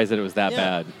surprised that it was that Yeah.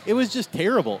 bad. It was just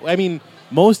terrible. I mean,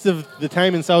 most of the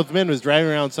time in South Bend was driving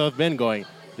around South Bend going,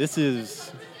 this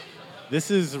is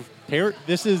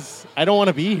I don't want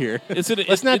to be here.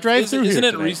 Let's not drive through here Isn't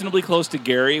it tonight. reasonably close to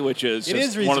Gary, which is It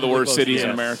just is one of the reasonably worst close, cities in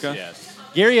yes, America? Yes.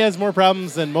 Gary has more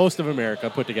problems than most of America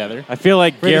put together. I feel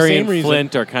like For the Gary same and reason.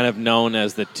 Flint are kind of known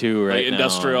as the two right Like now.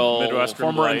 industrial, Midwestern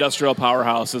former blight. industrial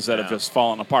powerhouses that have just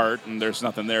fallen apart, and there's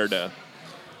nothing there to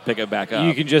pick it back up.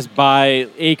 You can just buy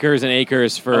acres and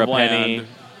acres for Of a penny. land.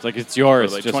 It's like it's for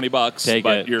yours. like Just $20, take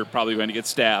but it. you're probably going to get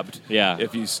stabbed. Yeah.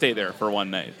 if you stay there for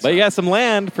one night. But you got some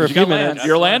land for a You few got land. minutes.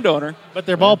 You're a landowner. But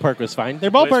their ballpark was fine.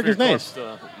 Their ballpark is nice.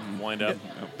 Wind up.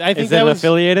 I think Is that it was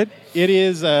affiliated? It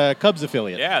is a Cubs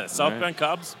affiliate. Yeah, the South Bend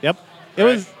Cubs. Yep. It Right.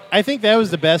 was. I think that was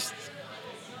the best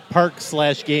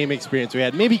park/game experience we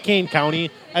had. Maybe Kane County.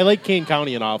 I like Kane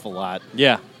County an awful lot.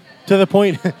 Yeah. To the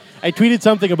point, I tweeted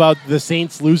something about the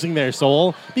Saints losing their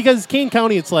soul because Kane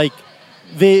County. It's like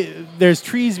there's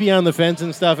trees beyond the fence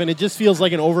and stuff, and it just feels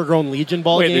like an overgrown Legion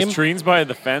ball Wait, game. there's trees by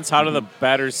the fence. How do the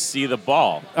batters see the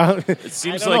ball? It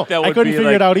seems I don't like know. that I would couldn't be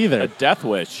figure like it out either. a death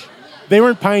wish. They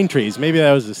weren't pine trees. Maybe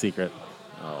that was the secret.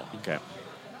 Oh, okay.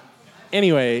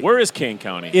 Anyway, Where is Kane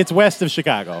County? it's west of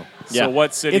Chicago. So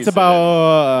what city? It's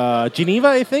about Geneva,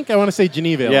 I think. I want to say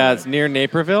Geneva. Yeah, Illinois. it's near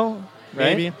Naperville,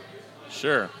 right? Maybe.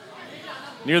 Sure.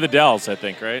 Near the Dells, I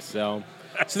think, right? So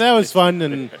that was fun,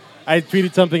 and I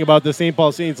tweeted something about the St.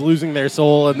 Paul Saints losing their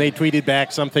soul, and they tweeted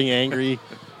back something angry.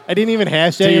 I didn't even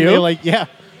hashtag To them. you? They were like, yeah.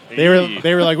 They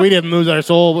were like, we didn't lose our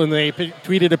soul, and they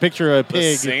tweeted a picture of a The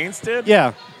pig. Saints did?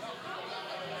 Yeah.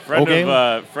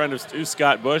 Friend of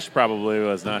Scott Bush probably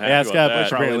was not happy Yeah, with Scott that.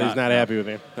 Bush apparently is not happy with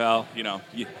him. Well,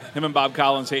 him and Bob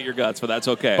Collins hate your guts, but that's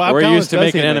okay. Bob We're Collins used to does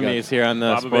making hate my enemies guts. here on the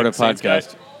Bob a Sportive big Saints guy?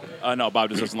 Podcast. No, Bob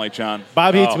just doesn't like John.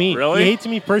 Bob hates me. really? He hates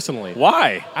me personally.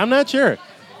 Why? I'm not sure.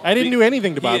 I didn't do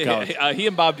anything to Bob Collins. He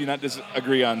and Bob do not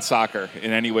disagree on soccer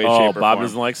in any way, Oh, shape, or Bob form.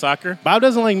 doesn't like soccer? Bob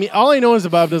doesn't like me. All I know is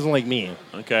that Bob doesn't like me.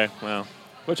 Okay, well.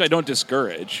 Which I don't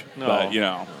discourage, No. but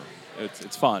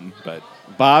it's fun. But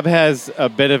Bob has a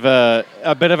bit of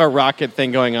a rocket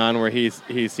thing going on where he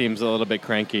seems a little bit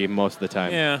cranky most of the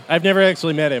time. Yeah. I've never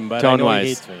actually met him, but I know Tone-wise. he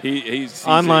hates me. he's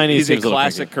Online, he he's a seems a little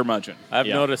classic cranky. curmudgeon. I've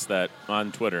Yeah. noticed that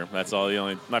on Twitter. That's all the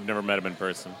only. I've never met him in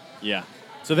person. Yeah.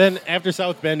 So then after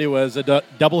South Bend, it was a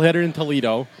doubleheader in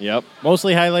Toledo, Yep.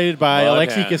 mostly highlighted by Mud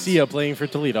Alexi hands. Casilla playing for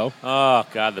Toledo. Oh,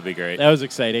 God, that'd be great. That was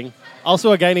exciting.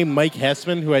 Also, a guy named Mike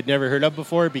Hessman, who I'd never heard of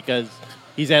before because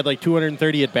he's had like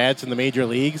 230 at-bats in the major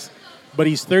leagues. But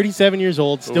he's 37 years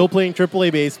old, still playing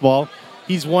AAA baseball.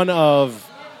 He's one of,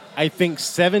 I think,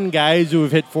 7 guys who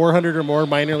have hit 400 or more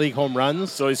minor league home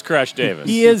runs. So he's Crash Davis.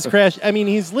 He is Crash. I mean,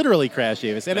 he's literally Crash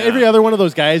Davis. And Yeah. every other one of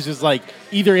those guys is like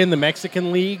either in the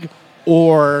Mexican League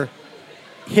or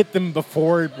hit them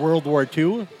before World War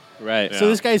II. Right. So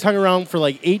this guy's hung around for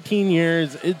like 18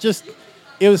 years.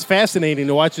 It was fascinating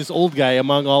to watch this old guy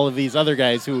among all of these other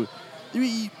guys who.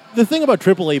 The thing about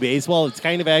AAA baseball, it's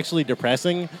kind of actually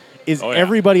depressing, is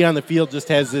everybody on the field just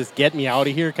has this get me out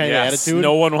of here kind of attitude.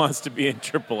 No one wants to be in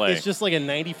AAA. It's just like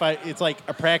it's like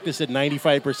a practice at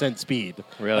 95% speed.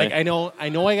 Really? Like I know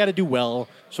I got to do well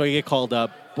so I get called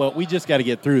up, but we just got to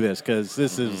get through this because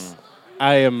this is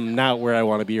I am not where I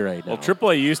want to be right now. Well,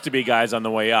 AAA used to be guys on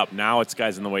the way up. Now it's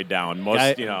guys on the way down.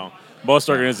 Most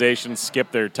organizations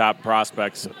skip their top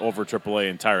prospects over AAA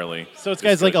entirely. So it's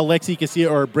guys like Alexi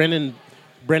Casilla or Brennan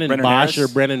Bosch Harris? or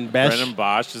Brennan Besh, Brennan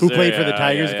Bosch is who there, played for the yeah,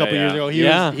 Tigers yeah, a couple yeah, years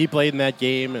yeah. ago. He played in that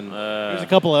game, and there's a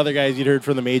couple other guys you'd heard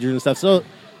from the majors and stuff. So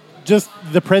just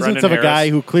the presence Brendan of a guy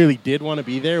Harris. who clearly did want to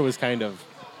be there was kind of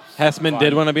Hessman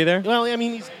did want to be there? well. I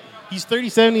mean, he's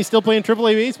 37. He's still playing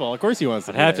AAA baseball. Of course, he wants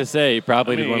to. I'd be have there. to say he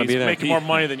probably did want to be he's there. making more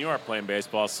money than you are playing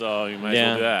baseball, so you might as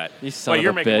well do that. You son but of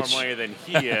you're a making bitch. more money than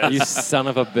he is. You son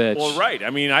of a bitch. Well, right. I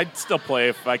mean, I'd still play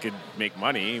if I could make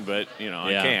money, but Yeah.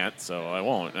 I can't, so I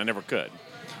won't. I never could.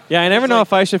 Yeah, I never know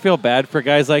if I should feel bad for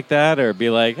guys like that or be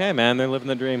like, hey, man, they're living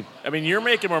the dream. I mean, you're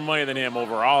making more money than him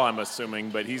overall, I'm assuming,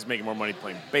 but he's making more money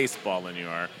playing baseball than you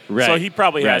are. Right. So he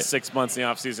probably Right. has 6 months in the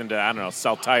offseason to, I don't know,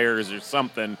 sell tires or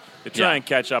something to try Yeah. and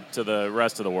catch up to the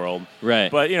rest of the world.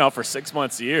 Right. But, for 6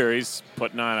 months a year, he's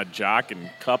putting on a jock and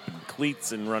cup and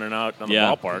cleats and running out on the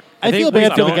Yeah. ballpark. I think feel we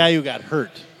bad for the don't- guy who got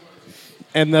hurt,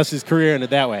 and thus his career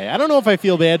ended that way. I don't know if I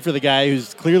feel bad for the guy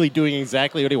who's clearly doing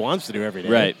exactly what he wants to do every day.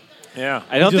 Right. Yeah.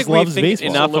 I don't just think we loves think baseball.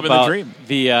 enough Living the about dream.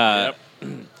 the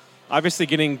obviously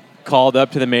getting called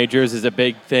up to the majors is a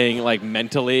big thing, like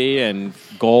mentally and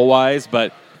goal wise,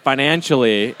 but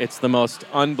financially, it's the most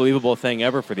unbelievable thing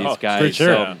ever for these Oh, guys. for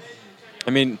sure. So, I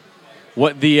mean,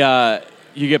 what the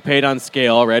you get paid on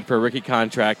scale, right? For a rookie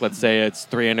contract, let's say it's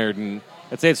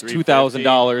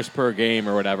 $2,000 per game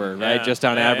or whatever, right? Yeah. Just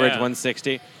on Yeah, average, yeah.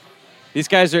 160. These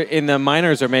guys are in the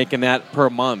minors are making that per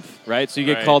month, right? So you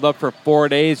get Right. called up for 4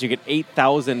 days, you get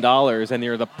 $8,000, and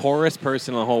you're the poorest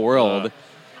person in the whole world.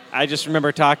 I just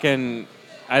remember talking.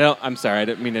 I'm sorry, I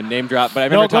didn't mean to name drop, but I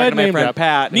remember go talking ahead, to my name friend drop.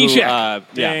 Pat. who, Nishak.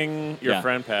 Ding, your Yeah.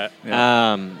 friend Pat.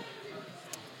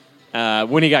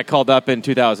 When he got called up in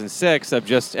 2006,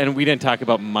 and we didn't talk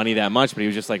about money that much, but he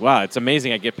was just like, wow, it's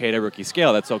amazing I get paid a rookie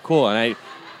scale. That's so cool. And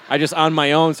I just on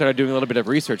my own started doing a little bit of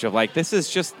research of like, this is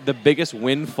just the biggest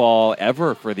windfall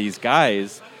ever for these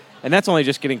guys. And that's only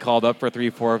just getting called up for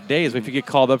 3-4 days. But if you get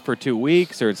called up for 2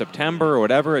 weeks or in September or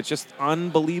whatever, it's just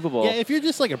unbelievable. Yeah, if you're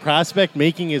just like a prospect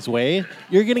making his way,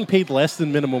 you're getting paid less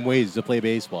than minimum wage to play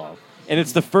baseball. And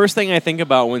it's the first thing I think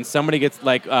about when somebody gets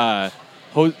like, what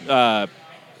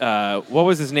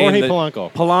was his name? Jorge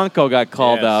Polanco. Polanco got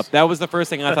called Yes. up. That was the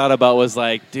first thing I thought about was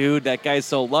like, dude, that guy's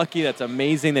so lucky. That's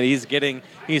amazing that he's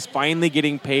finally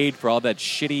getting paid for all that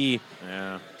shitty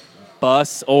Yeah.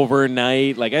 bus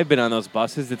overnight. Like, I've been on those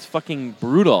buses. It's fucking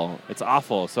brutal. It's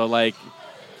awful. So, like,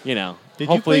 Did hopefully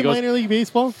you it play goes. minor league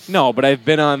baseball? No, but I've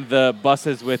been on the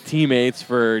buses with teammates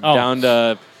for down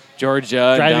to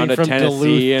Georgia, Driving down to from Tennessee,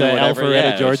 Duluth and to whatever. Alpharetta, Yeah,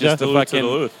 it's Georgia. just a Duluth to fucking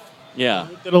Duluth. yeah.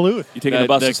 Duluth. You taking the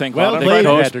bus to St. Cloud on the played,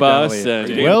 Friday? coach Patrick bus. Donnelly. You And,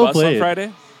 taking Well the bus on played.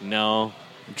 Friday? no,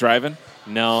 Driving?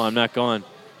 no, I'm not going.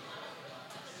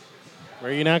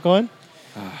 Where are you not going?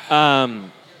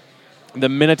 the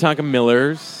Minnetonka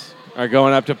Millers are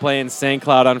going up to play in St.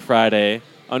 Cloud on Friday.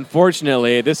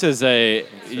 Unfortunately, this is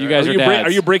you guys are dads.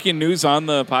 Are you breaking news on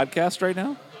the podcast right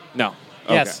now? No.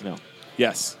 Yes. No.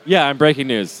 Yes. Yeah, I'm breaking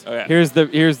news. Okay. Here's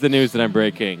the news that I'm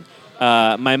breaking.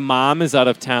 My mom is out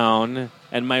of town,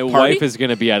 and my wife is going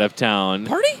to be out of town.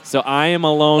 Party? So I am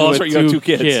alone with you have two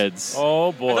kids. kids. Oh,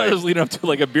 I boy. thought it was leading up to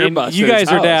like a beer And bus. you at his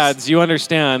guys are house. dads. You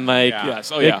understand. Like, Yeah.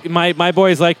 Yes. Oh, yeah. my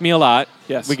boys like me a lot.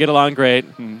 Yes. We get along great.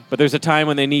 But there's a time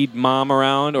when they need mom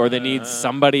around or they need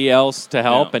somebody else to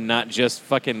help Yeah. and not just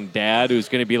fucking dad who's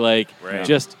going to be like Right.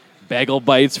 just bagel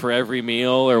bites for every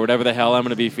meal or whatever the hell I'm going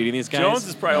to be feeding these guys. Jones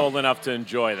is probably old enough to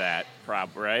enjoy that,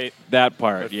 right? that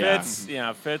part, But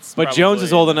yeah. Fitz. But Jones is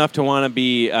probably- old enough to want to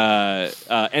be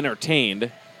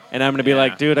entertained, and I'm going to be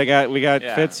like, dude, we got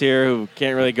Yeah. Fitz here who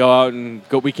can't really go out and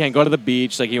go. We can't go to the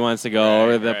beach like he wants to go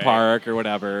or the right. park or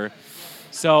whatever.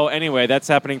 So anyway, that's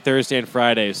happening Thursday and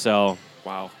Friday. So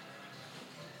Wow.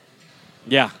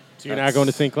 yeah, So you're not going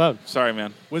to St. Cloud. Sorry,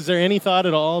 man. Was there any thought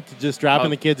at all to just dropping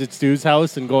the kids at Stu's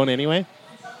house and going anyway?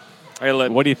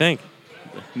 what do you think?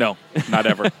 No, not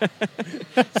ever.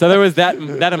 So there was that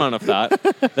amount of thought.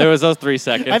 There was those 3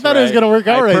 seconds. I thought it was where gonna work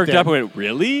out I right perked then. up and went,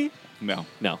 really? No.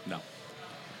 No.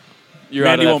 You're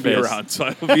out Mandy of won't that be phase. around, so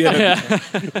I will be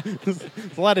in There's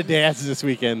a lot of dads this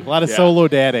weekend. A lot of Yeah. solo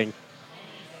dadding.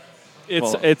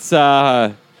 It's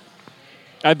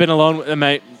I've been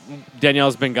alone.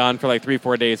 Danielle's been gone for like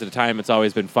 3-4 days at a time. It's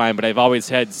always been fine, but I've always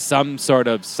had some sort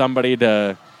of somebody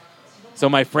to. So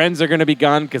my friends are going to be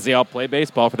gone because they all play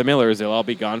baseball for the Millers. They'll all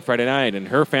be gone Friday night, and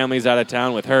her family's out of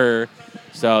town with her.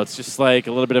 So it's just like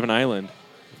a little bit of an island.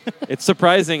 It's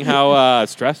surprising how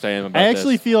stressed I am about I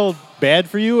actually this. feel bad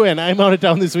for you, and I'm out of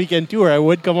town this weekend too, or I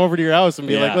would come over to your house and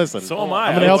be Yeah. like, listen, So am I.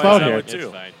 I'm going to help out here.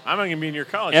 Too. I'm going to be in your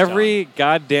college. Every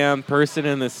goddamn person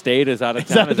in the state is out of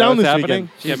It's town. out of Is that town what's this happening? weekend.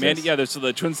 Yeah, Jesus. Mandy. Yeah, there's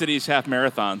the Twin Cities Half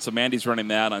Marathon. So Mandy's running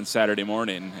that on Saturday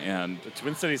morning, and the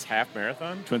Twin Cities half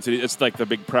marathon. Twin Cities. It's like the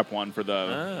big prep one for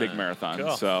the big marathon.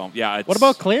 cool. So yeah. It's, What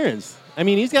about Clarence? I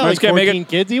mean, he's got Clarence like can't make 14 it.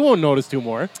 kids. He won't notice two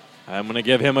more. I'm going to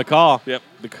give him a call. Yep.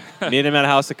 Need him at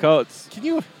House of Coats. Can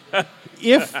you,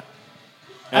 if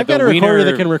I've the got a recorder wiener-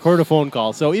 that can record a phone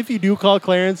call, so if you do call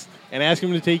Clarence and ask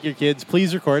him to take your kids,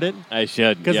 please record it I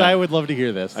should. because yeah. I would love to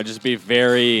hear this. I'd just be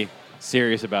very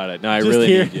serious about it. No, I Just really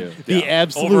hear need you. the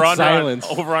absolute silence.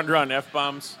 Over under on f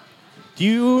bombs. Do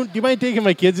you mind taking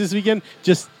my kids this weekend?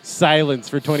 Just silence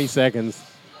for 20 seconds.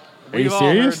 Are you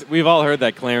serious? We've all heard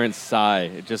that Clarence sigh.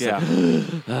 It just Yeah.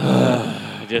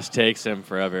 it just takes him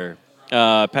forever.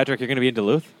 Patrick, you're going to be in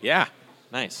Duluth? Yeah.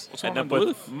 Nice. What's End going up on,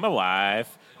 with Duluth? my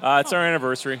wife. It's our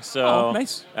anniversary, so Oh,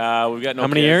 nice. We've got no How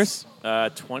many kids.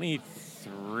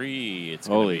 23. It's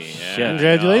Holy gonna be. shit. Yeah,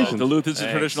 Congratulations. I know. Duluth is the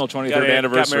Thanks. traditional 23rd Got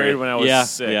anniversary. married when I was Yeah,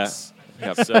 6.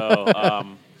 yeah.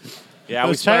 So, yeah, we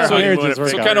Those spent our child honeymoon marriages at work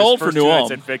Vickers. out. kinda old for First New two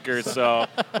nights Ulm. at Vickers, so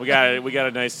we got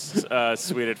a nice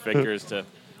suite at Vickers to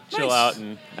chill Nice. out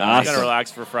and Awesome. kind of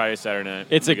relax for Friday, Saturday night.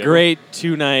 It's a Be good. great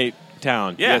 2-night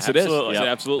town. Yeah, Yes, it is. absolutely. It's Yep.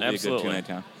 absolutely a Absolutely. good 2-night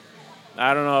town.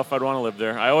 I don't know if I'd want to live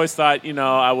there. I always thought,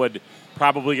 I would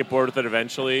probably get bored with it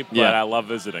eventually, but Yeah. I love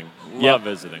visiting. Yep. Love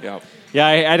visiting. Yeah. Yeah,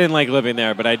 I didn't like living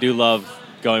there, but I do love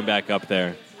going back up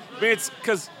there. I mean, it's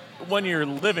because when you're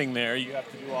living there, you have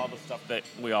to do all the stuff that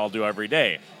we all do every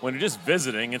day. When you're just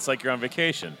visiting, it's like you're on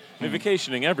vacation. I mean,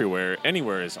 vacationing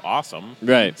anywhere is awesome.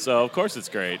 Right. So, of course, it's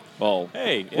great. Well,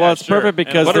 Hey, yeah, Well, it's sure. perfect And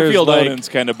because Butterfield there's like, Odin's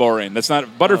kind of boring. That's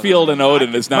not Butterfield and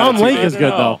Odin is not. Mountain Lake I is good,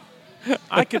 know. though.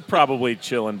 I could probably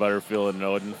chill in Butterfield and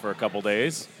Odin for a couple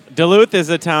days. Duluth is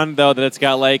a town though that it's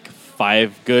got like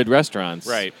 5 good restaurants.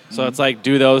 Right. So it's like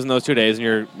do those in those 2 days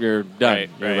and you're done. Right,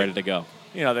 You're right. ready to go.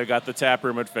 They've got the tap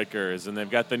room at Vickers, and they've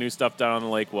got the new stuff down on the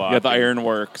Lake Walk. You got the and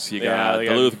Ironworks. You Yeah, got they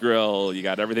got- Duluth Grill. You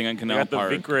got everything on They Canal got the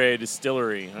Park. Vickray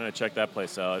Distillery. I'm going to check that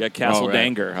place out. You got Castle Oh, right.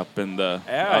 Danger up in the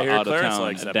Yeah, I hear out of Clarence town.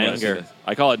 likes that Danger. place.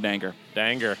 I call it Danger.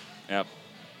 Danger. Yep.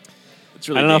 It's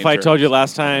really I don't know if I Danger. told you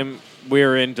last time we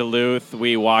were in Duluth,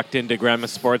 we walked into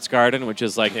Grandma's Sports Garden, which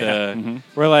is like Yeah. the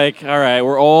we're like, all right,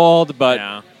 we're old, but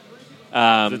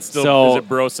Yeah. Is it still so is it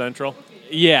Bro Central?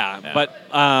 yeah, but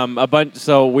a bunch.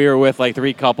 So we were with like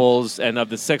 3 couples, and of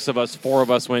the 6 of us, 4 of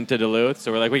us went to Duluth.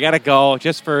 So we're like, we gotta go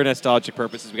just for nostalgic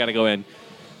purposes. We gotta go in.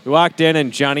 We walked in,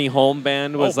 and Johnny Home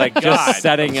Band was Oh my like God. just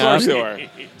setting Of up. course you are.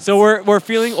 So we're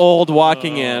feeling old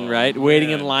walking in, right?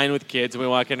 Waiting in man. line with kids, and we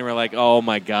walk in, and we're like, oh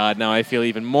my God, now I feel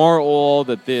even more old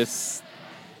that this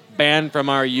band from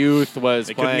our youth was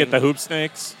They playing. couldn't get the Hoop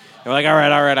Snakes. And we're like, all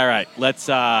right. Let's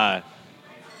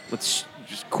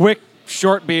just quick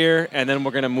short beer, and then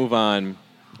we're gonna move on.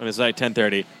 And it's like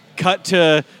 10:30. Cut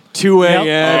to 2 a.m. Yep. and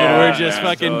Yeah, we're just yeah,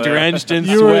 fucking so, drenched in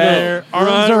You sweat. were there, arms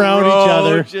Front around each row,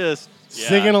 other. just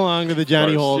singing along to the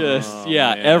Johnny Holt. Just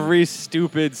every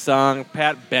stupid song,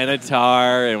 Pat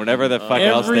Benatar and whatever the fuck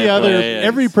else they play.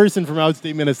 Every person from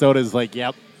outstate Minnesota is like,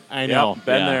 yep, I know.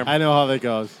 Been there. I know how that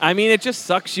goes. I mean, it just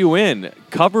sucks you in.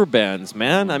 Cover bands,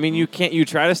 man. I mean, you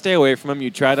try to stay away from them. You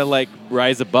try to, like,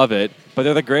 rise above it, but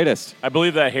they're the greatest. I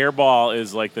believe that Hairball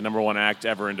is, like, the number one act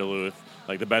ever in Duluth.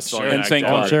 Like, the best selling act St.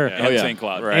 ever. Cloud. Sure. And St.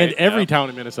 Cloud. Right. And every town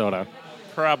in Minnesota.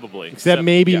 Probably. Except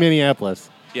maybe Minneapolis.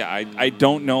 Yeah, I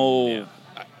don't know.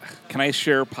 Can I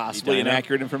share possibly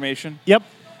inaccurate information? Yep.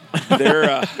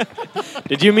 They're,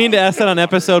 Did you mean to ask that on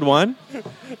episode 1?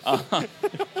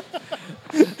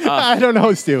 I don't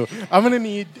know, Stu. I'm going to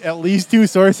need at least 2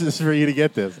 sources for you to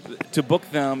get this. to book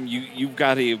them, you've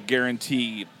got to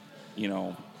guarantee,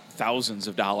 thousands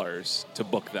of dollars to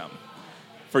book them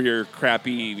for your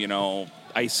crappy,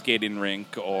 ice skating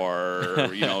rink or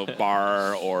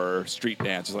bar or street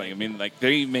dance or something. I mean, like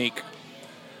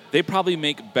they probably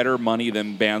make better money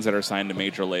than bands that are signed to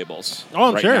major labels. Oh,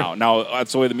 I'm right sure. now. Now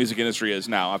that's the way the music industry is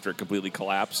now. After it completely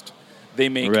collapsed, they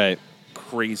make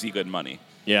crazy good money.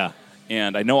 Yeah.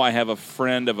 And I know I have a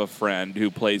friend of a friend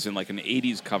who plays in like an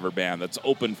 80s cover band that's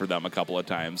opened for them a couple of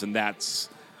times, and that's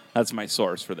my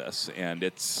source for this. And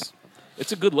it's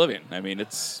a good living. I mean,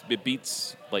 it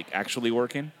beats like actually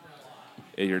working.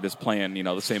 You're just playing,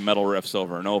 the same metal riffs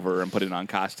over and over and putting on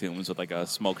costumes with like a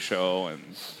smoke show and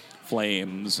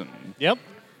flames and Yep.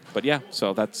 But yeah,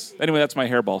 so that's my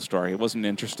Hairball story. It wasn't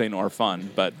interesting or fun,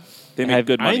 but they made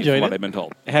good money from what I've been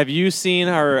told. Have you seen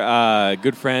our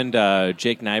good friend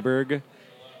Jake Nyberg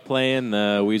playing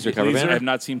the Weezer cover band? I have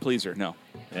not seen Pleaser, no.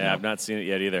 Yeah, I've not seen it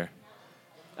yet either.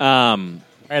 All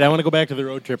right, I want to go back to the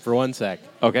road trip for 1 sec.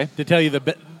 Okay. To tell you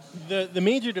the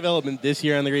major development this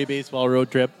year on the Great Baseball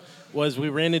road trip was we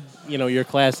rented, your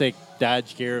classic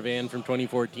Dodge Caravan from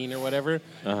 2014 or whatever,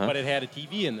 but it had a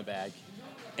TV in the back.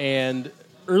 And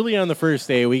early on the first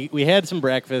day, we had some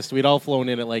breakfast. We'd all flown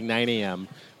in at like 9 a.m.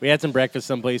 We had some breakfast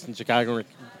someplace in Chicago. We're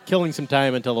killing some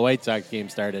time until the White Sox game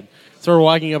started. So we're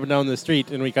walking up and down the street,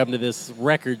 and we come to this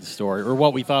record store, or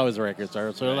what we thought was a record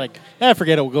store. So we're like,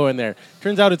 forget it, we'll go in there.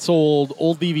 Turns out it sold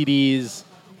old DVDs,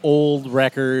 old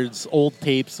records, old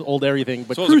tapes, old everything.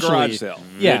 But so crucially, it was a garage sale.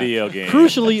 Video games.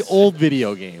 Crucially, old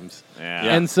video games.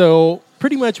 Yeah. And so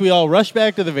pretty much we all rushed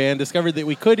back to the van, discovered that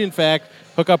we could, in fact,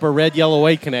 hook up a red, yellow,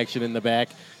 white connection in the back,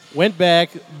 went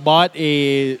back, bought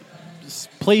a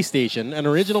PlayStation, an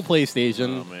original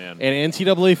PlayStation, and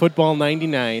NCAA Football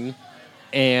 99,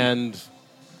 and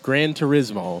Gran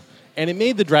Turismo. And it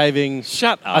made the driving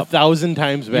 1,000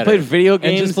 times better. You played video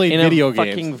games and just played in video a games.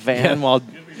 fucking van while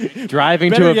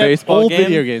driving Better to a yet, baseball old game?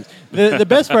 video games. The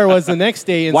best part was the next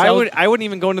day in I wouldn't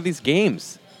even go into these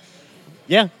games.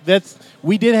 Yeah,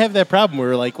 we did have that problem. We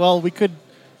were like, well, we could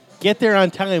get there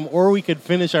on time, or we could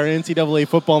finish our NCAA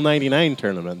Football 99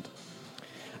 tournament.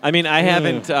 I mean, I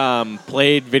haven't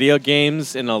played video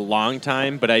games in a long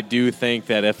time, but I do think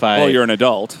that if I... Well, you're an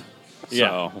adult.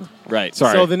 Yeah, so. Right.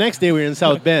 Sorry. So the next day we were in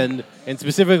South Bend and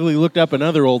specifically looked up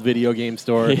another old video game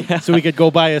store so we could go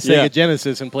buy a Sega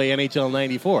Genesis and play NHL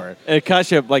 94. It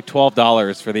cost you like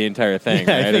 $12 for the entire thing,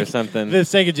 right, or something. The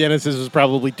Sega Genesis was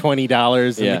probably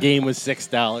 $20 and the game was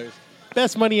 $6.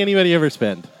 Best money anybody ever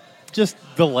spent. Just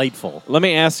delightful. Let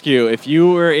me ask you, if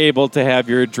you were able to have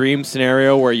your dream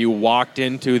scenario where you walked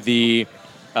into the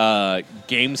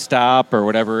GameStop or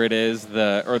whatever it is,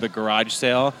 or the garage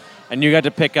sale, and you got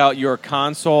to pick out your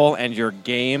console and your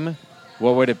game,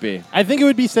 what would it be? I think it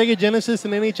would be Sega Genesis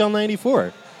and NHL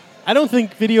 94. I don't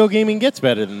think video gaming gets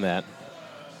better than that.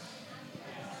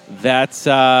 That's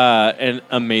an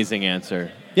amazing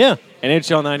answer. Yeah.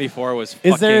 NHL 94 was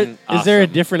fucking awesome. Is there a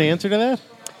different answer to that?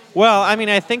 Well, I mean,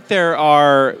 I think there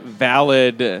are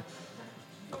valid... I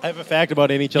have a fact about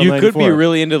NHL 94. You could be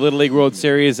really into Little League World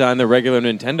Series on the regular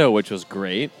Nintendo, which was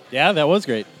great. Yeah, that was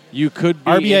great. You could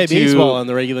be RBI into... Baseball on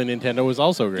the regular Nintendo was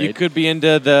also great. You could be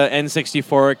into the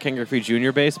N64 Ken Griffey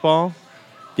Jr. Baseball.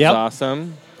 Yep.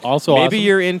 Awesome. Also Maybe awesome.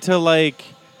 you're into, like,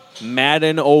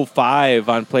 Madden 05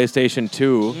 on PlayStation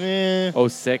 2.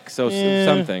 06,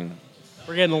 something.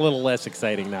 We're getting a little less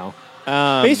exciting now.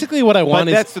 Basically what I want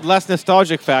is... That's less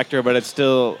nostalgic factor, but it's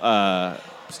still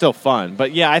fun.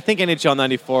 But, yeah, I think NHL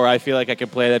 94, I feel like I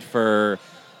could play that for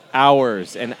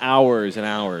hours and hours and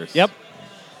hours. Yep.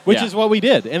 Which is what we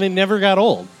did, and it never got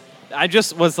old. I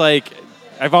just was like,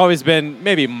 I've always been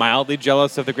maybe mildly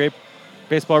jealous of the Great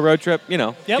Baseball Road Trip,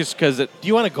 just because it... Do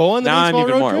you want to go on the now baseball I'm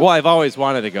even road more. trip? Well, I've always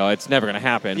wanted to go. It's never going to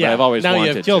happen, but I've always now wanted to.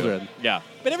 you have children. Yeah.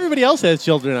 But everybody else has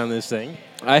children on this thing.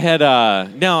 I had,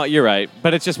 no, you're right.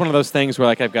 But it's just one of those things where,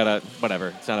 like, I've got to,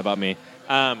 whatever. It's not about me.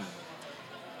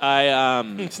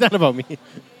 It's not about me.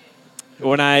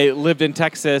 when I lived in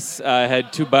Texas, I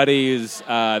had two buddies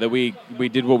that we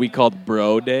did what we called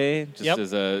Bro Day, just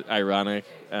as a ironic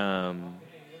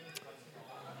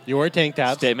You wore tank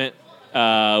tops. statement. We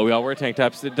all wore tank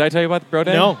tops. Did I tell you about the Bro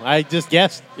Day? No, I just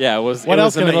guessed. Yeah, it was. What it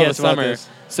else was in the can I middle of guess the about summer. this?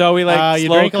 So we You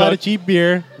slow drank a lot of cooked- cheap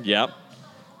beer. Yep.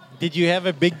 Did you have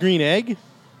a big green egg?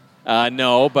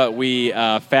 No, but we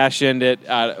fashioned it.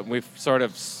 We've sort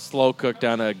of slow cooked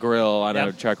on a grill, on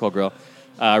a charcoal grill,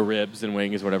 ribs and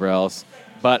wings, whatever else.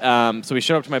 But so we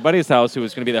showed up to my buddy's house, who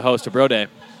was going to be the host of Bro Day,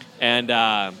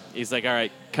 and he's like, "All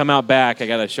right, come out back. I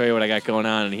got to show you what I got going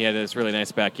on." And he had this really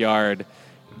nice backyard,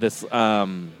 this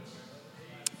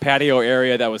patio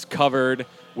area that was covered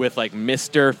with like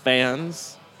Mister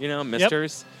fans,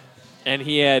 Misters, and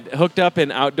he had hooked up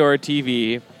an outdoor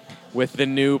TV with the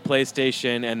new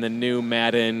PlayStation and the new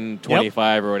Madden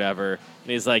 25 or whatever.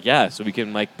 And he's like, yeah, so we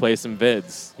can like play some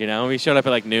vids. We showed up at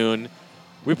like noon.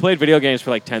 We played video games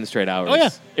for like 10 straight hours. Oh, yeah.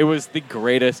 It was the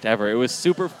greatest ever. It was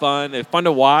super fun. It was fun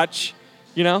to watch,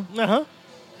 Uh-huh.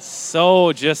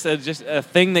 So just a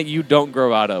thing that you don't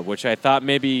grow out of, which I thought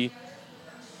maybe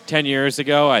 10 years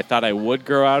ago I thought I would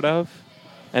grow out of.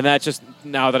 And that just,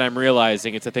 now that I'm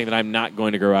realizing, it's a thing that I'm not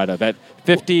going to grow out of. At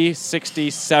 50, 60,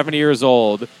 70 years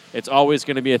old, it's always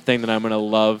going to be a thing that I'm going to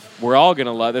love. We're all going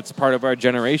to love. It's part of our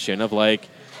generation of, like,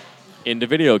 into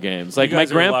video games. Like, my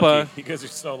grandpa... You guys are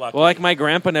so lucky. Well, like, my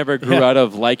grandpa never grew out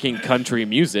of liking country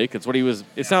music. It's what he was...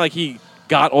 It's not like he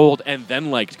got old and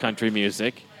then liked country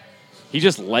music. He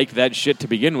just liked that shit to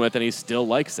begin with, and he still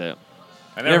likes it.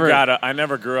 I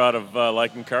never grew out of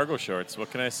liking cargo shorts.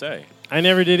 What can I say? I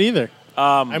never did either.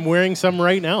 I'm wearing some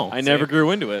right now. I never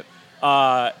grew into it.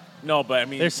 No, but I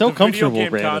mean, They're so the comfortable, video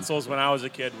game Brandon. consoles when I was a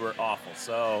kid were awful.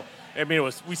 So I mean,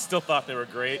 we still thought they were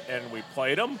great, and we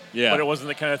played them. Yeah. But it wasn't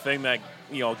the kind of thing that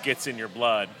gets in your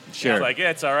blood. Sure. It's like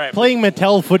it's all right. Playing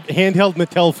handheld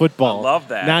Mattel football. I love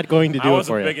that. Not going to do I it was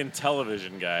for a you. big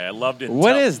Intellivision guy. I loved it.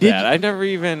 What is that? I've never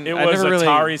even... It I've was never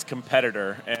Atari's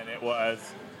competitor, and it was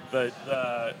the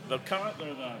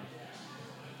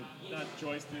not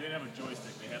joystick. They didn't have a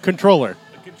joystick. They had Controller.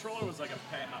 The controller was like a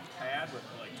pad with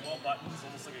like 12 buttons,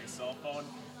 almost like a cell phone,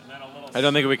 and then a little. I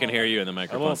don't think we can hear you in the A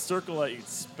microphone. little circle that you'd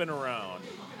spin around,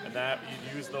 and that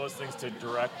you'd use those things to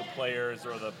direct the players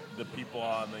or the people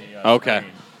on the Okay.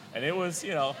 screen. And it was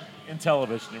in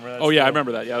television. You remember that Oh, yeah, I still?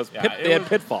 remember that. Yeah, it they had was-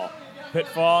 Pitfall.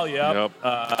 Pitfall, yep.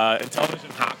 In television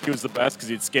hockey was the best because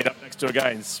you'd skate up next to a guy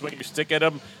and swing your stick at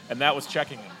him, and that was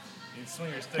checking him. You'd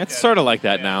swing your stick It's at sort him, of like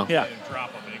that now. and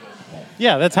drop him. And he goes,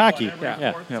 Yeah, that's hockey.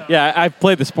 Yeah, I've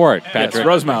played the sport, Patrick. Yes,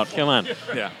 Rosemount. Come on.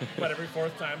 Yeah. But every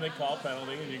fourth time they call a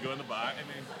penalty and you go in the box. I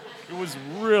mean, it was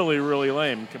really, really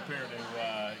lame compared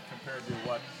to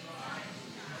what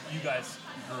you guys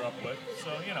grew up with. So,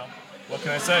 what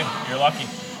can I say? You're lucky.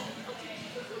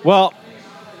 Well,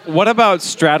 what about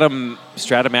Stratomatic?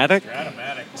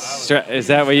 Stratomatic. Is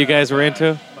that what you guys were into?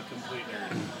 I'm a complete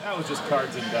nerd. That was just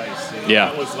cards and dice. Yeah.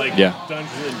 That was like Yeah.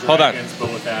 Dungeons and Dragons, Hold on.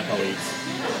 but with athletes.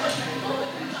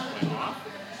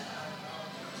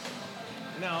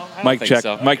 No, Mic check.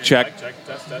 So. Mic check.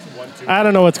 Test, 1, 2. I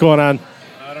don't know what's going on.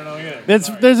 I don't know either.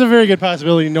 There's a very good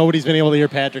possibility nobody's been able to hear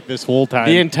Patrick this whole time.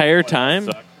 The entire time?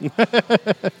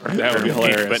 That would be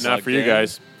hilarious. But not for you in.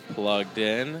 guys. Plugged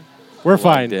in. We're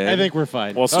fine. Plugged in. I think we're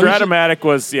fine. Well, Stratomatic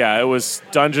was, it was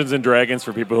Dungeons and Dragons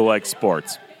for people who like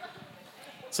sports.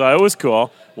 So it was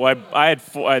cool. Well, I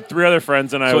had 3 other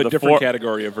friends, and I So was a different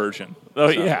category of version. Oh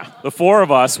yeah, the 4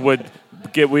 of us we'd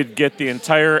get the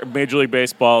entire Major League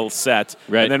Baseball set,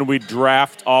 Right. and then we'd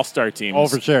draft all-star teams. Oh,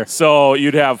 for sure. So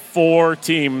you'd have 4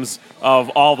 teams of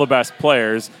all the best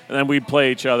players, and then we'd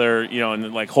play each other,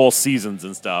 in like whole seasons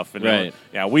and stuff. And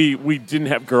Right. we didn't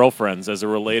have girlfriends as a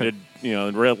related,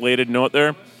 related note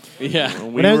there. Yeah.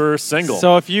 We were single.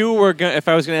 So if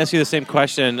I was going to ask you the same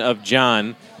question of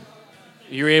John,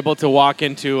 you were able to walk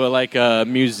into a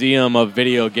museum of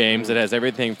video games that has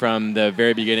everything from the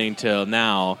very beginning till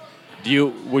now.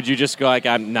 Would you just go like,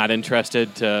 I'm not interested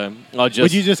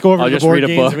Would you just go over to the board read a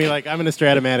games book? and be like, I'm going to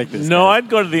Stratomatic this No, guy. I'd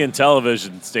go to the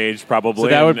Intellivision stage probably. So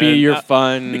that would be your and,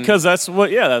 fun because that's what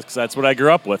I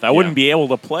grew up with. I wouldn't be able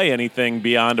to play anything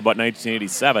beyond about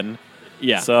 1987.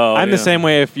 Yeah. So I'm the same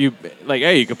way. If you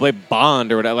hey, you could play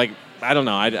Bond or whatever. Like, I don't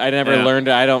know. I never learned.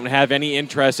 I don't have any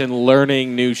interest in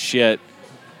learning new shit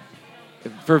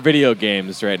for video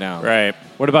games right now. Right.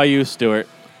 What about you, Stuart?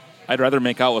 I'd rather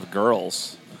make out with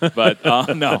girls. But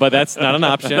no. But that's not an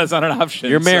option. That's not an option.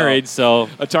 You're married, so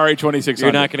Atari 2600.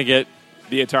 you're not going to get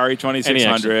the Atari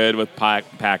 2600 with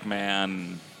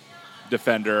Pac-Man,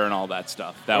 Defender, and all that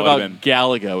stuff. That What would about have been.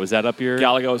 Galaga? Was that up your?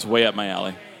 Galaga was way up my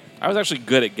alley. I was actually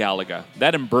good at Galaga.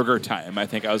 That and Burger Time. I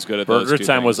think I was good at those Burger two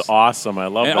Time things. was awesome. I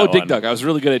love that Dig one. Dug. I was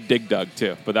really good at Dig Dug,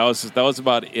 too. But that was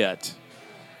about it.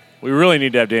 We really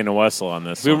need to have Dana Wessel on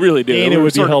this. We one. really do. Dana We were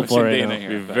would be sort of helpful missing right Dana now.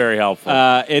 here, Be but- very helpful.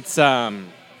 It's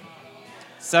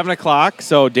 7 o'clock,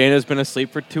 so Dana's been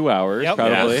asleep for 2 hours, Yep.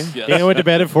 probably. Yes. Dana went to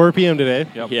bed at 4 p.m. today.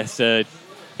 Yep. He has to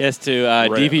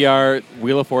DVR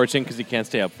Wheel of Fortune because he can't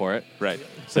stay up for it. Right.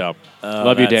 So,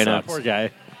 love you, that Dana. sucks. Poor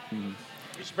guy.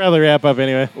 We should probably wrap up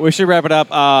anyway. We should wrap it up.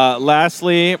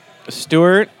 Lastly,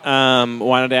 Stuart,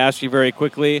 wanted to ask you very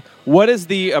quickly, what is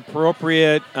the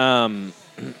appropriate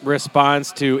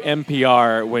response to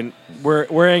NPR when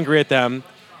we're angry at them?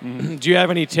 Do you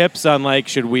have any tips on, like,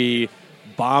 should we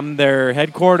bomb their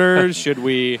headquarters? Should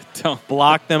we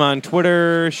block them on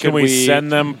Twitter? Should Can we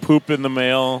send them poop in the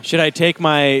mail? Should I take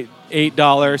my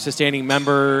 $8 sustaining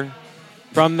member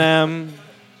from them?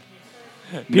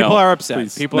 People No, are upset.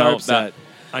 please. People No, are upset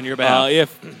on your behalf.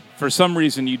 If for some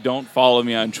reason you don't follow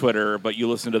me on Twitter, but you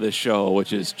listen to this show,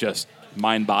 which is just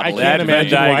mind-boggling. I can't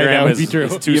imagine why that would be true.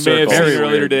 Is two You may have circles. seen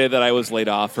earlier today that I was laid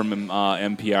off from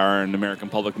NPR and American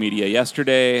Public Media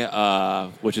yesterday,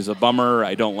 which is a bummer.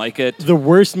 I don't like it. The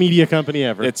worst media company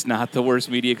ever. It's not the worst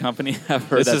media company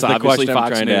ever. This That's is the obviously question I'm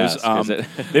Fox trying to News. ask, is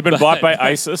it? They've been bought by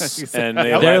ISIS, and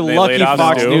They're they lucky laid off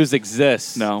Fox Stu. News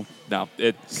exists. No.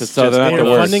 It's So they're not They the are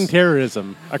worst. funding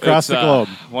terrorism across It's, the globe.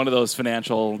 One of those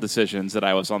financial decisions that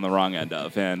I was on the wrong end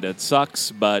of, and it sucks,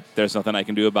 but there's nothing I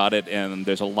can do about it, and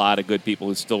there's a lot of good people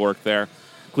who still work there,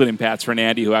 including Pat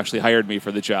Fernandy, who actually hired me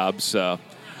for the job. So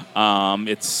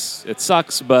it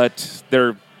sucks, but there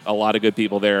are a lot of good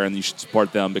people there, and you should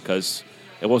support them because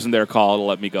it wasn't their call to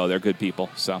let me go. They're good people.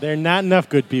 So There are not enough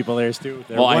good people there, Stu.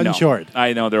 They're I one know. short.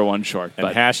 I know they're one short. And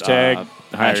but hashtag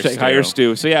hire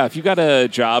Stu. So yeah, if you got a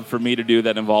job for me to do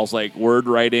that involves like word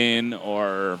writing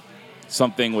or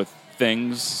something with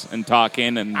things and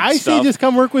talking and I stuff, say just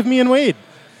come work with me and Wade.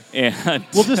 and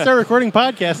We'll just start recording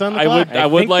podcasts on the clock. I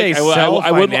would think like they I sell would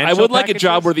financial like a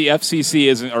job packages. where the FCC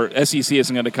isn't or SEC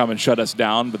isn't going to come and shut us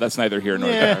down, but that's neither here nor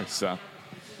Yeah. there. So You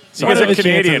guys What are the chances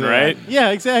Canadian, of that? right? Yeah,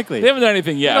 exactly. they haven't done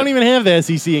anything They yet. don't even have the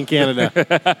SEC in Canada.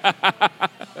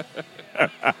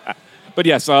 But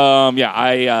yes,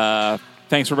 I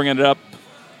thanks for bringing it up.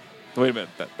 Wait a minute,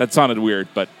 that sounded weird,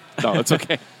 but no, it's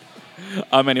okay.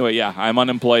 Anyway, yeah, I'm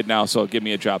unemployed now, so give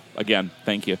me a job again.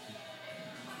 Thank you.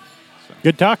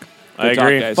 Good talk. I Good talk,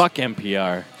 agree. guys. Fuck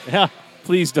NPR. Yeah.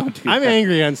 Please don't do I'm that.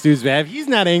 angry on Stu's behalf. He's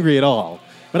not angry at all.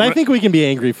 But I think we can be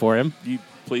angry for him. You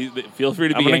please feel free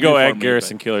to I'm be. going to angry go for at me,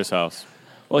 Garrison but- Killer's house.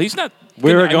 Well, he's not.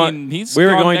 We were I going- mean, he's we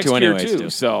were gone going next to year, anyways, too. Stu.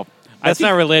 So That's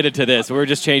not related to this. We're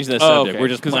just changing the subject. okay. We're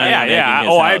just 'Cause planning on making Yeah. his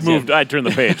Oh, I house. moved. I turned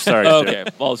the page. Sorry. okay.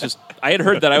 Well, it's just I had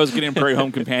heard that I was getting Prairie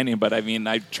Home Companion, but I mean,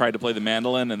 I tried to play the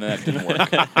mandolin and that didn't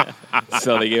work.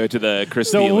 So they gave it to the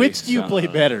Chris So Thiele, which do you so. play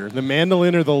better, the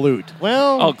mandolin or the lute?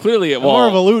 Well, Oh, clearly it I'm was more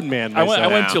of a lute man. I went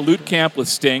myself. to lute camp with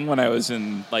Sting when I was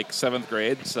in like 7th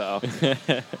grade. So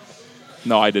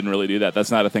no, I didn't really do that. That's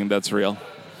not a thing that's real.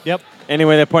 Yep.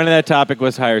 Anyway, the point of that topic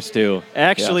was hire Stu.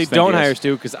 Actually, Yes, thank don't you, hire guys.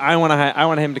 Stu because I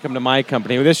want him to come to my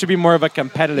company. This should be more of a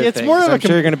competitive It's thing. more 'cause of a I'm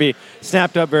sure you're going to be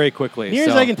snapped up very quickly. Near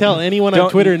as so. I can tell, anyone on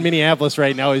Don't- Twitter in Minneapolis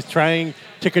right now is trying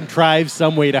to contrive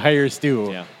some way to hire Stu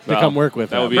Yeah. to Well, come work with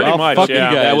that them. would be Pretty much, fuck you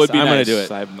yeah. guys. That would be I'm nice. gonna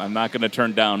do it. I'm not going to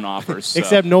turn down offers. So.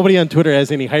 Except nobody on Twitter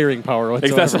has any hiring power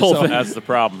whatsoever. That's the whole so- thing. That's the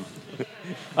problem.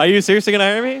 Are you seriously going to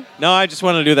hire me? No, I just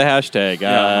want to do the hashtag.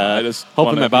 I just hoping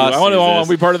wanna my boss. I want sees to this.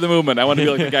 be part of the movement. I want to be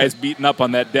like the guys beating up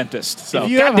on that dentist. So If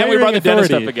you have goddamn, we brought hiring the dentist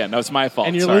authority up again. That was my fault.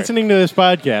 and you're Sorry. listening to this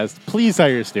podcast, please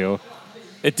hire Stu.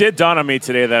 It did dawn on me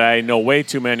today that I know way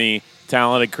too many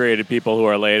talented, creative people who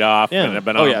are laid off Yeah. and have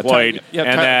been Oh, yeah, unemployed. Ty- yeah,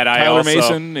 and Ty- that I Tyler also,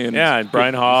 Mason and- and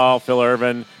Brian Hall, Phil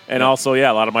Irvin, and also,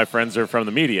 a lot of my friends are from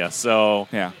the media. So,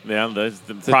 Yeah. that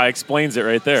probably explains it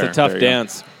right there. It's a tough There you go.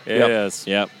 dance. It is.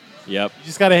 Yep. You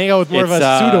just got to hang out with more of a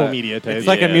It's, pseudo media type. It's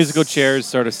like a Yes. musical chairs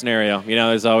sort of scenario. You know,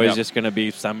 there's always Yep. just going to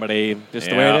be somebody just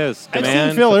the Yeah. way it is. I've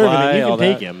Demand, seen Phil Irvin, supply, and you all can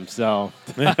take that. him. So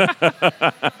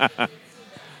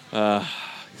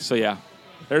So yeah,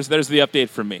 there's the update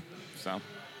from me. So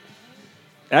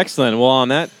Excellent. Well, on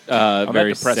that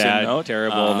very depressing sad, note,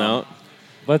 terrible note.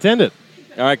 let's end it.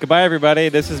 All right, goodbye, everybody.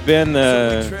 This has been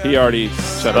the. he already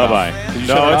shut Bye it bye. off. Did you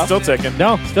No, shut it it's off? still ticking.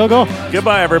 No, still go.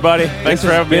 Goodbye, everybody. Thanks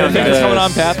for having me on. Thanks guys. for coming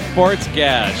on Path Sports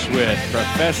Gash with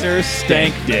Professor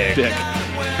Stank Dick.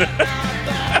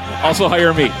 Also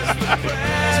hire me.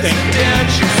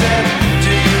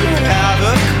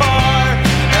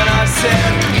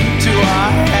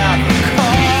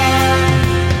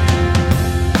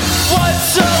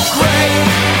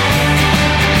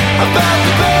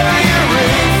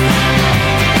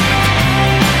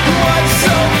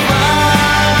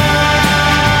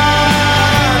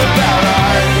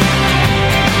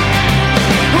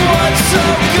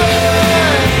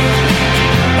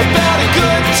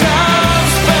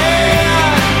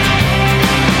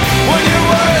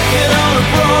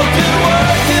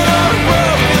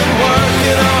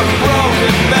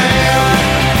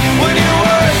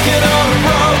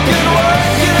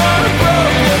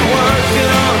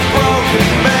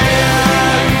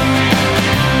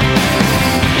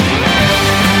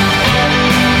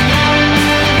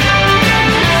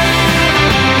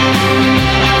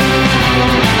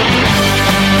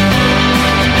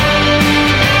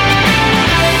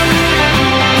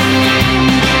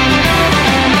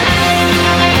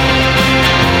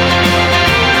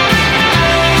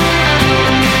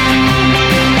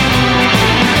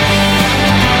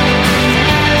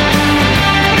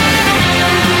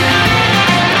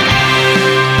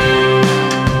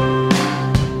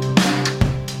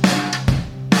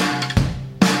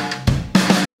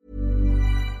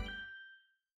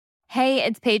 Hey,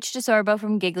 it's Paige DeSorbo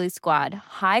from Giggly Squad.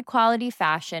 High quality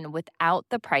fashion without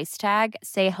the price tag.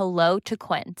 Say hello to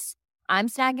Quince. I'm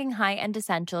snagging high-end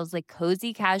essentials like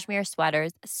cozy cashmere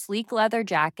sweaters, sleek leather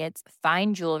jackets,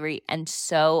 fine jewelry, and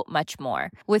so much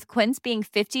more. With Quince being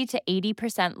 50 to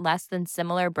 80% less than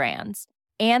similar brands.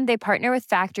 And they partner with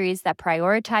factories that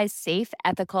prioritize safe,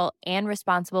 ethical, and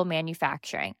responsible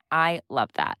manufacturing. I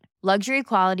love that. Luxury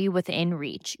quality within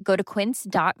reach. Go to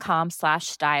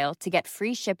quince.com/style to get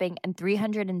free shipping and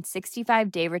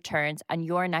 365-day returns on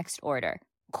your next order.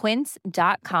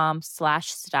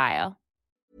 Quince.com/style.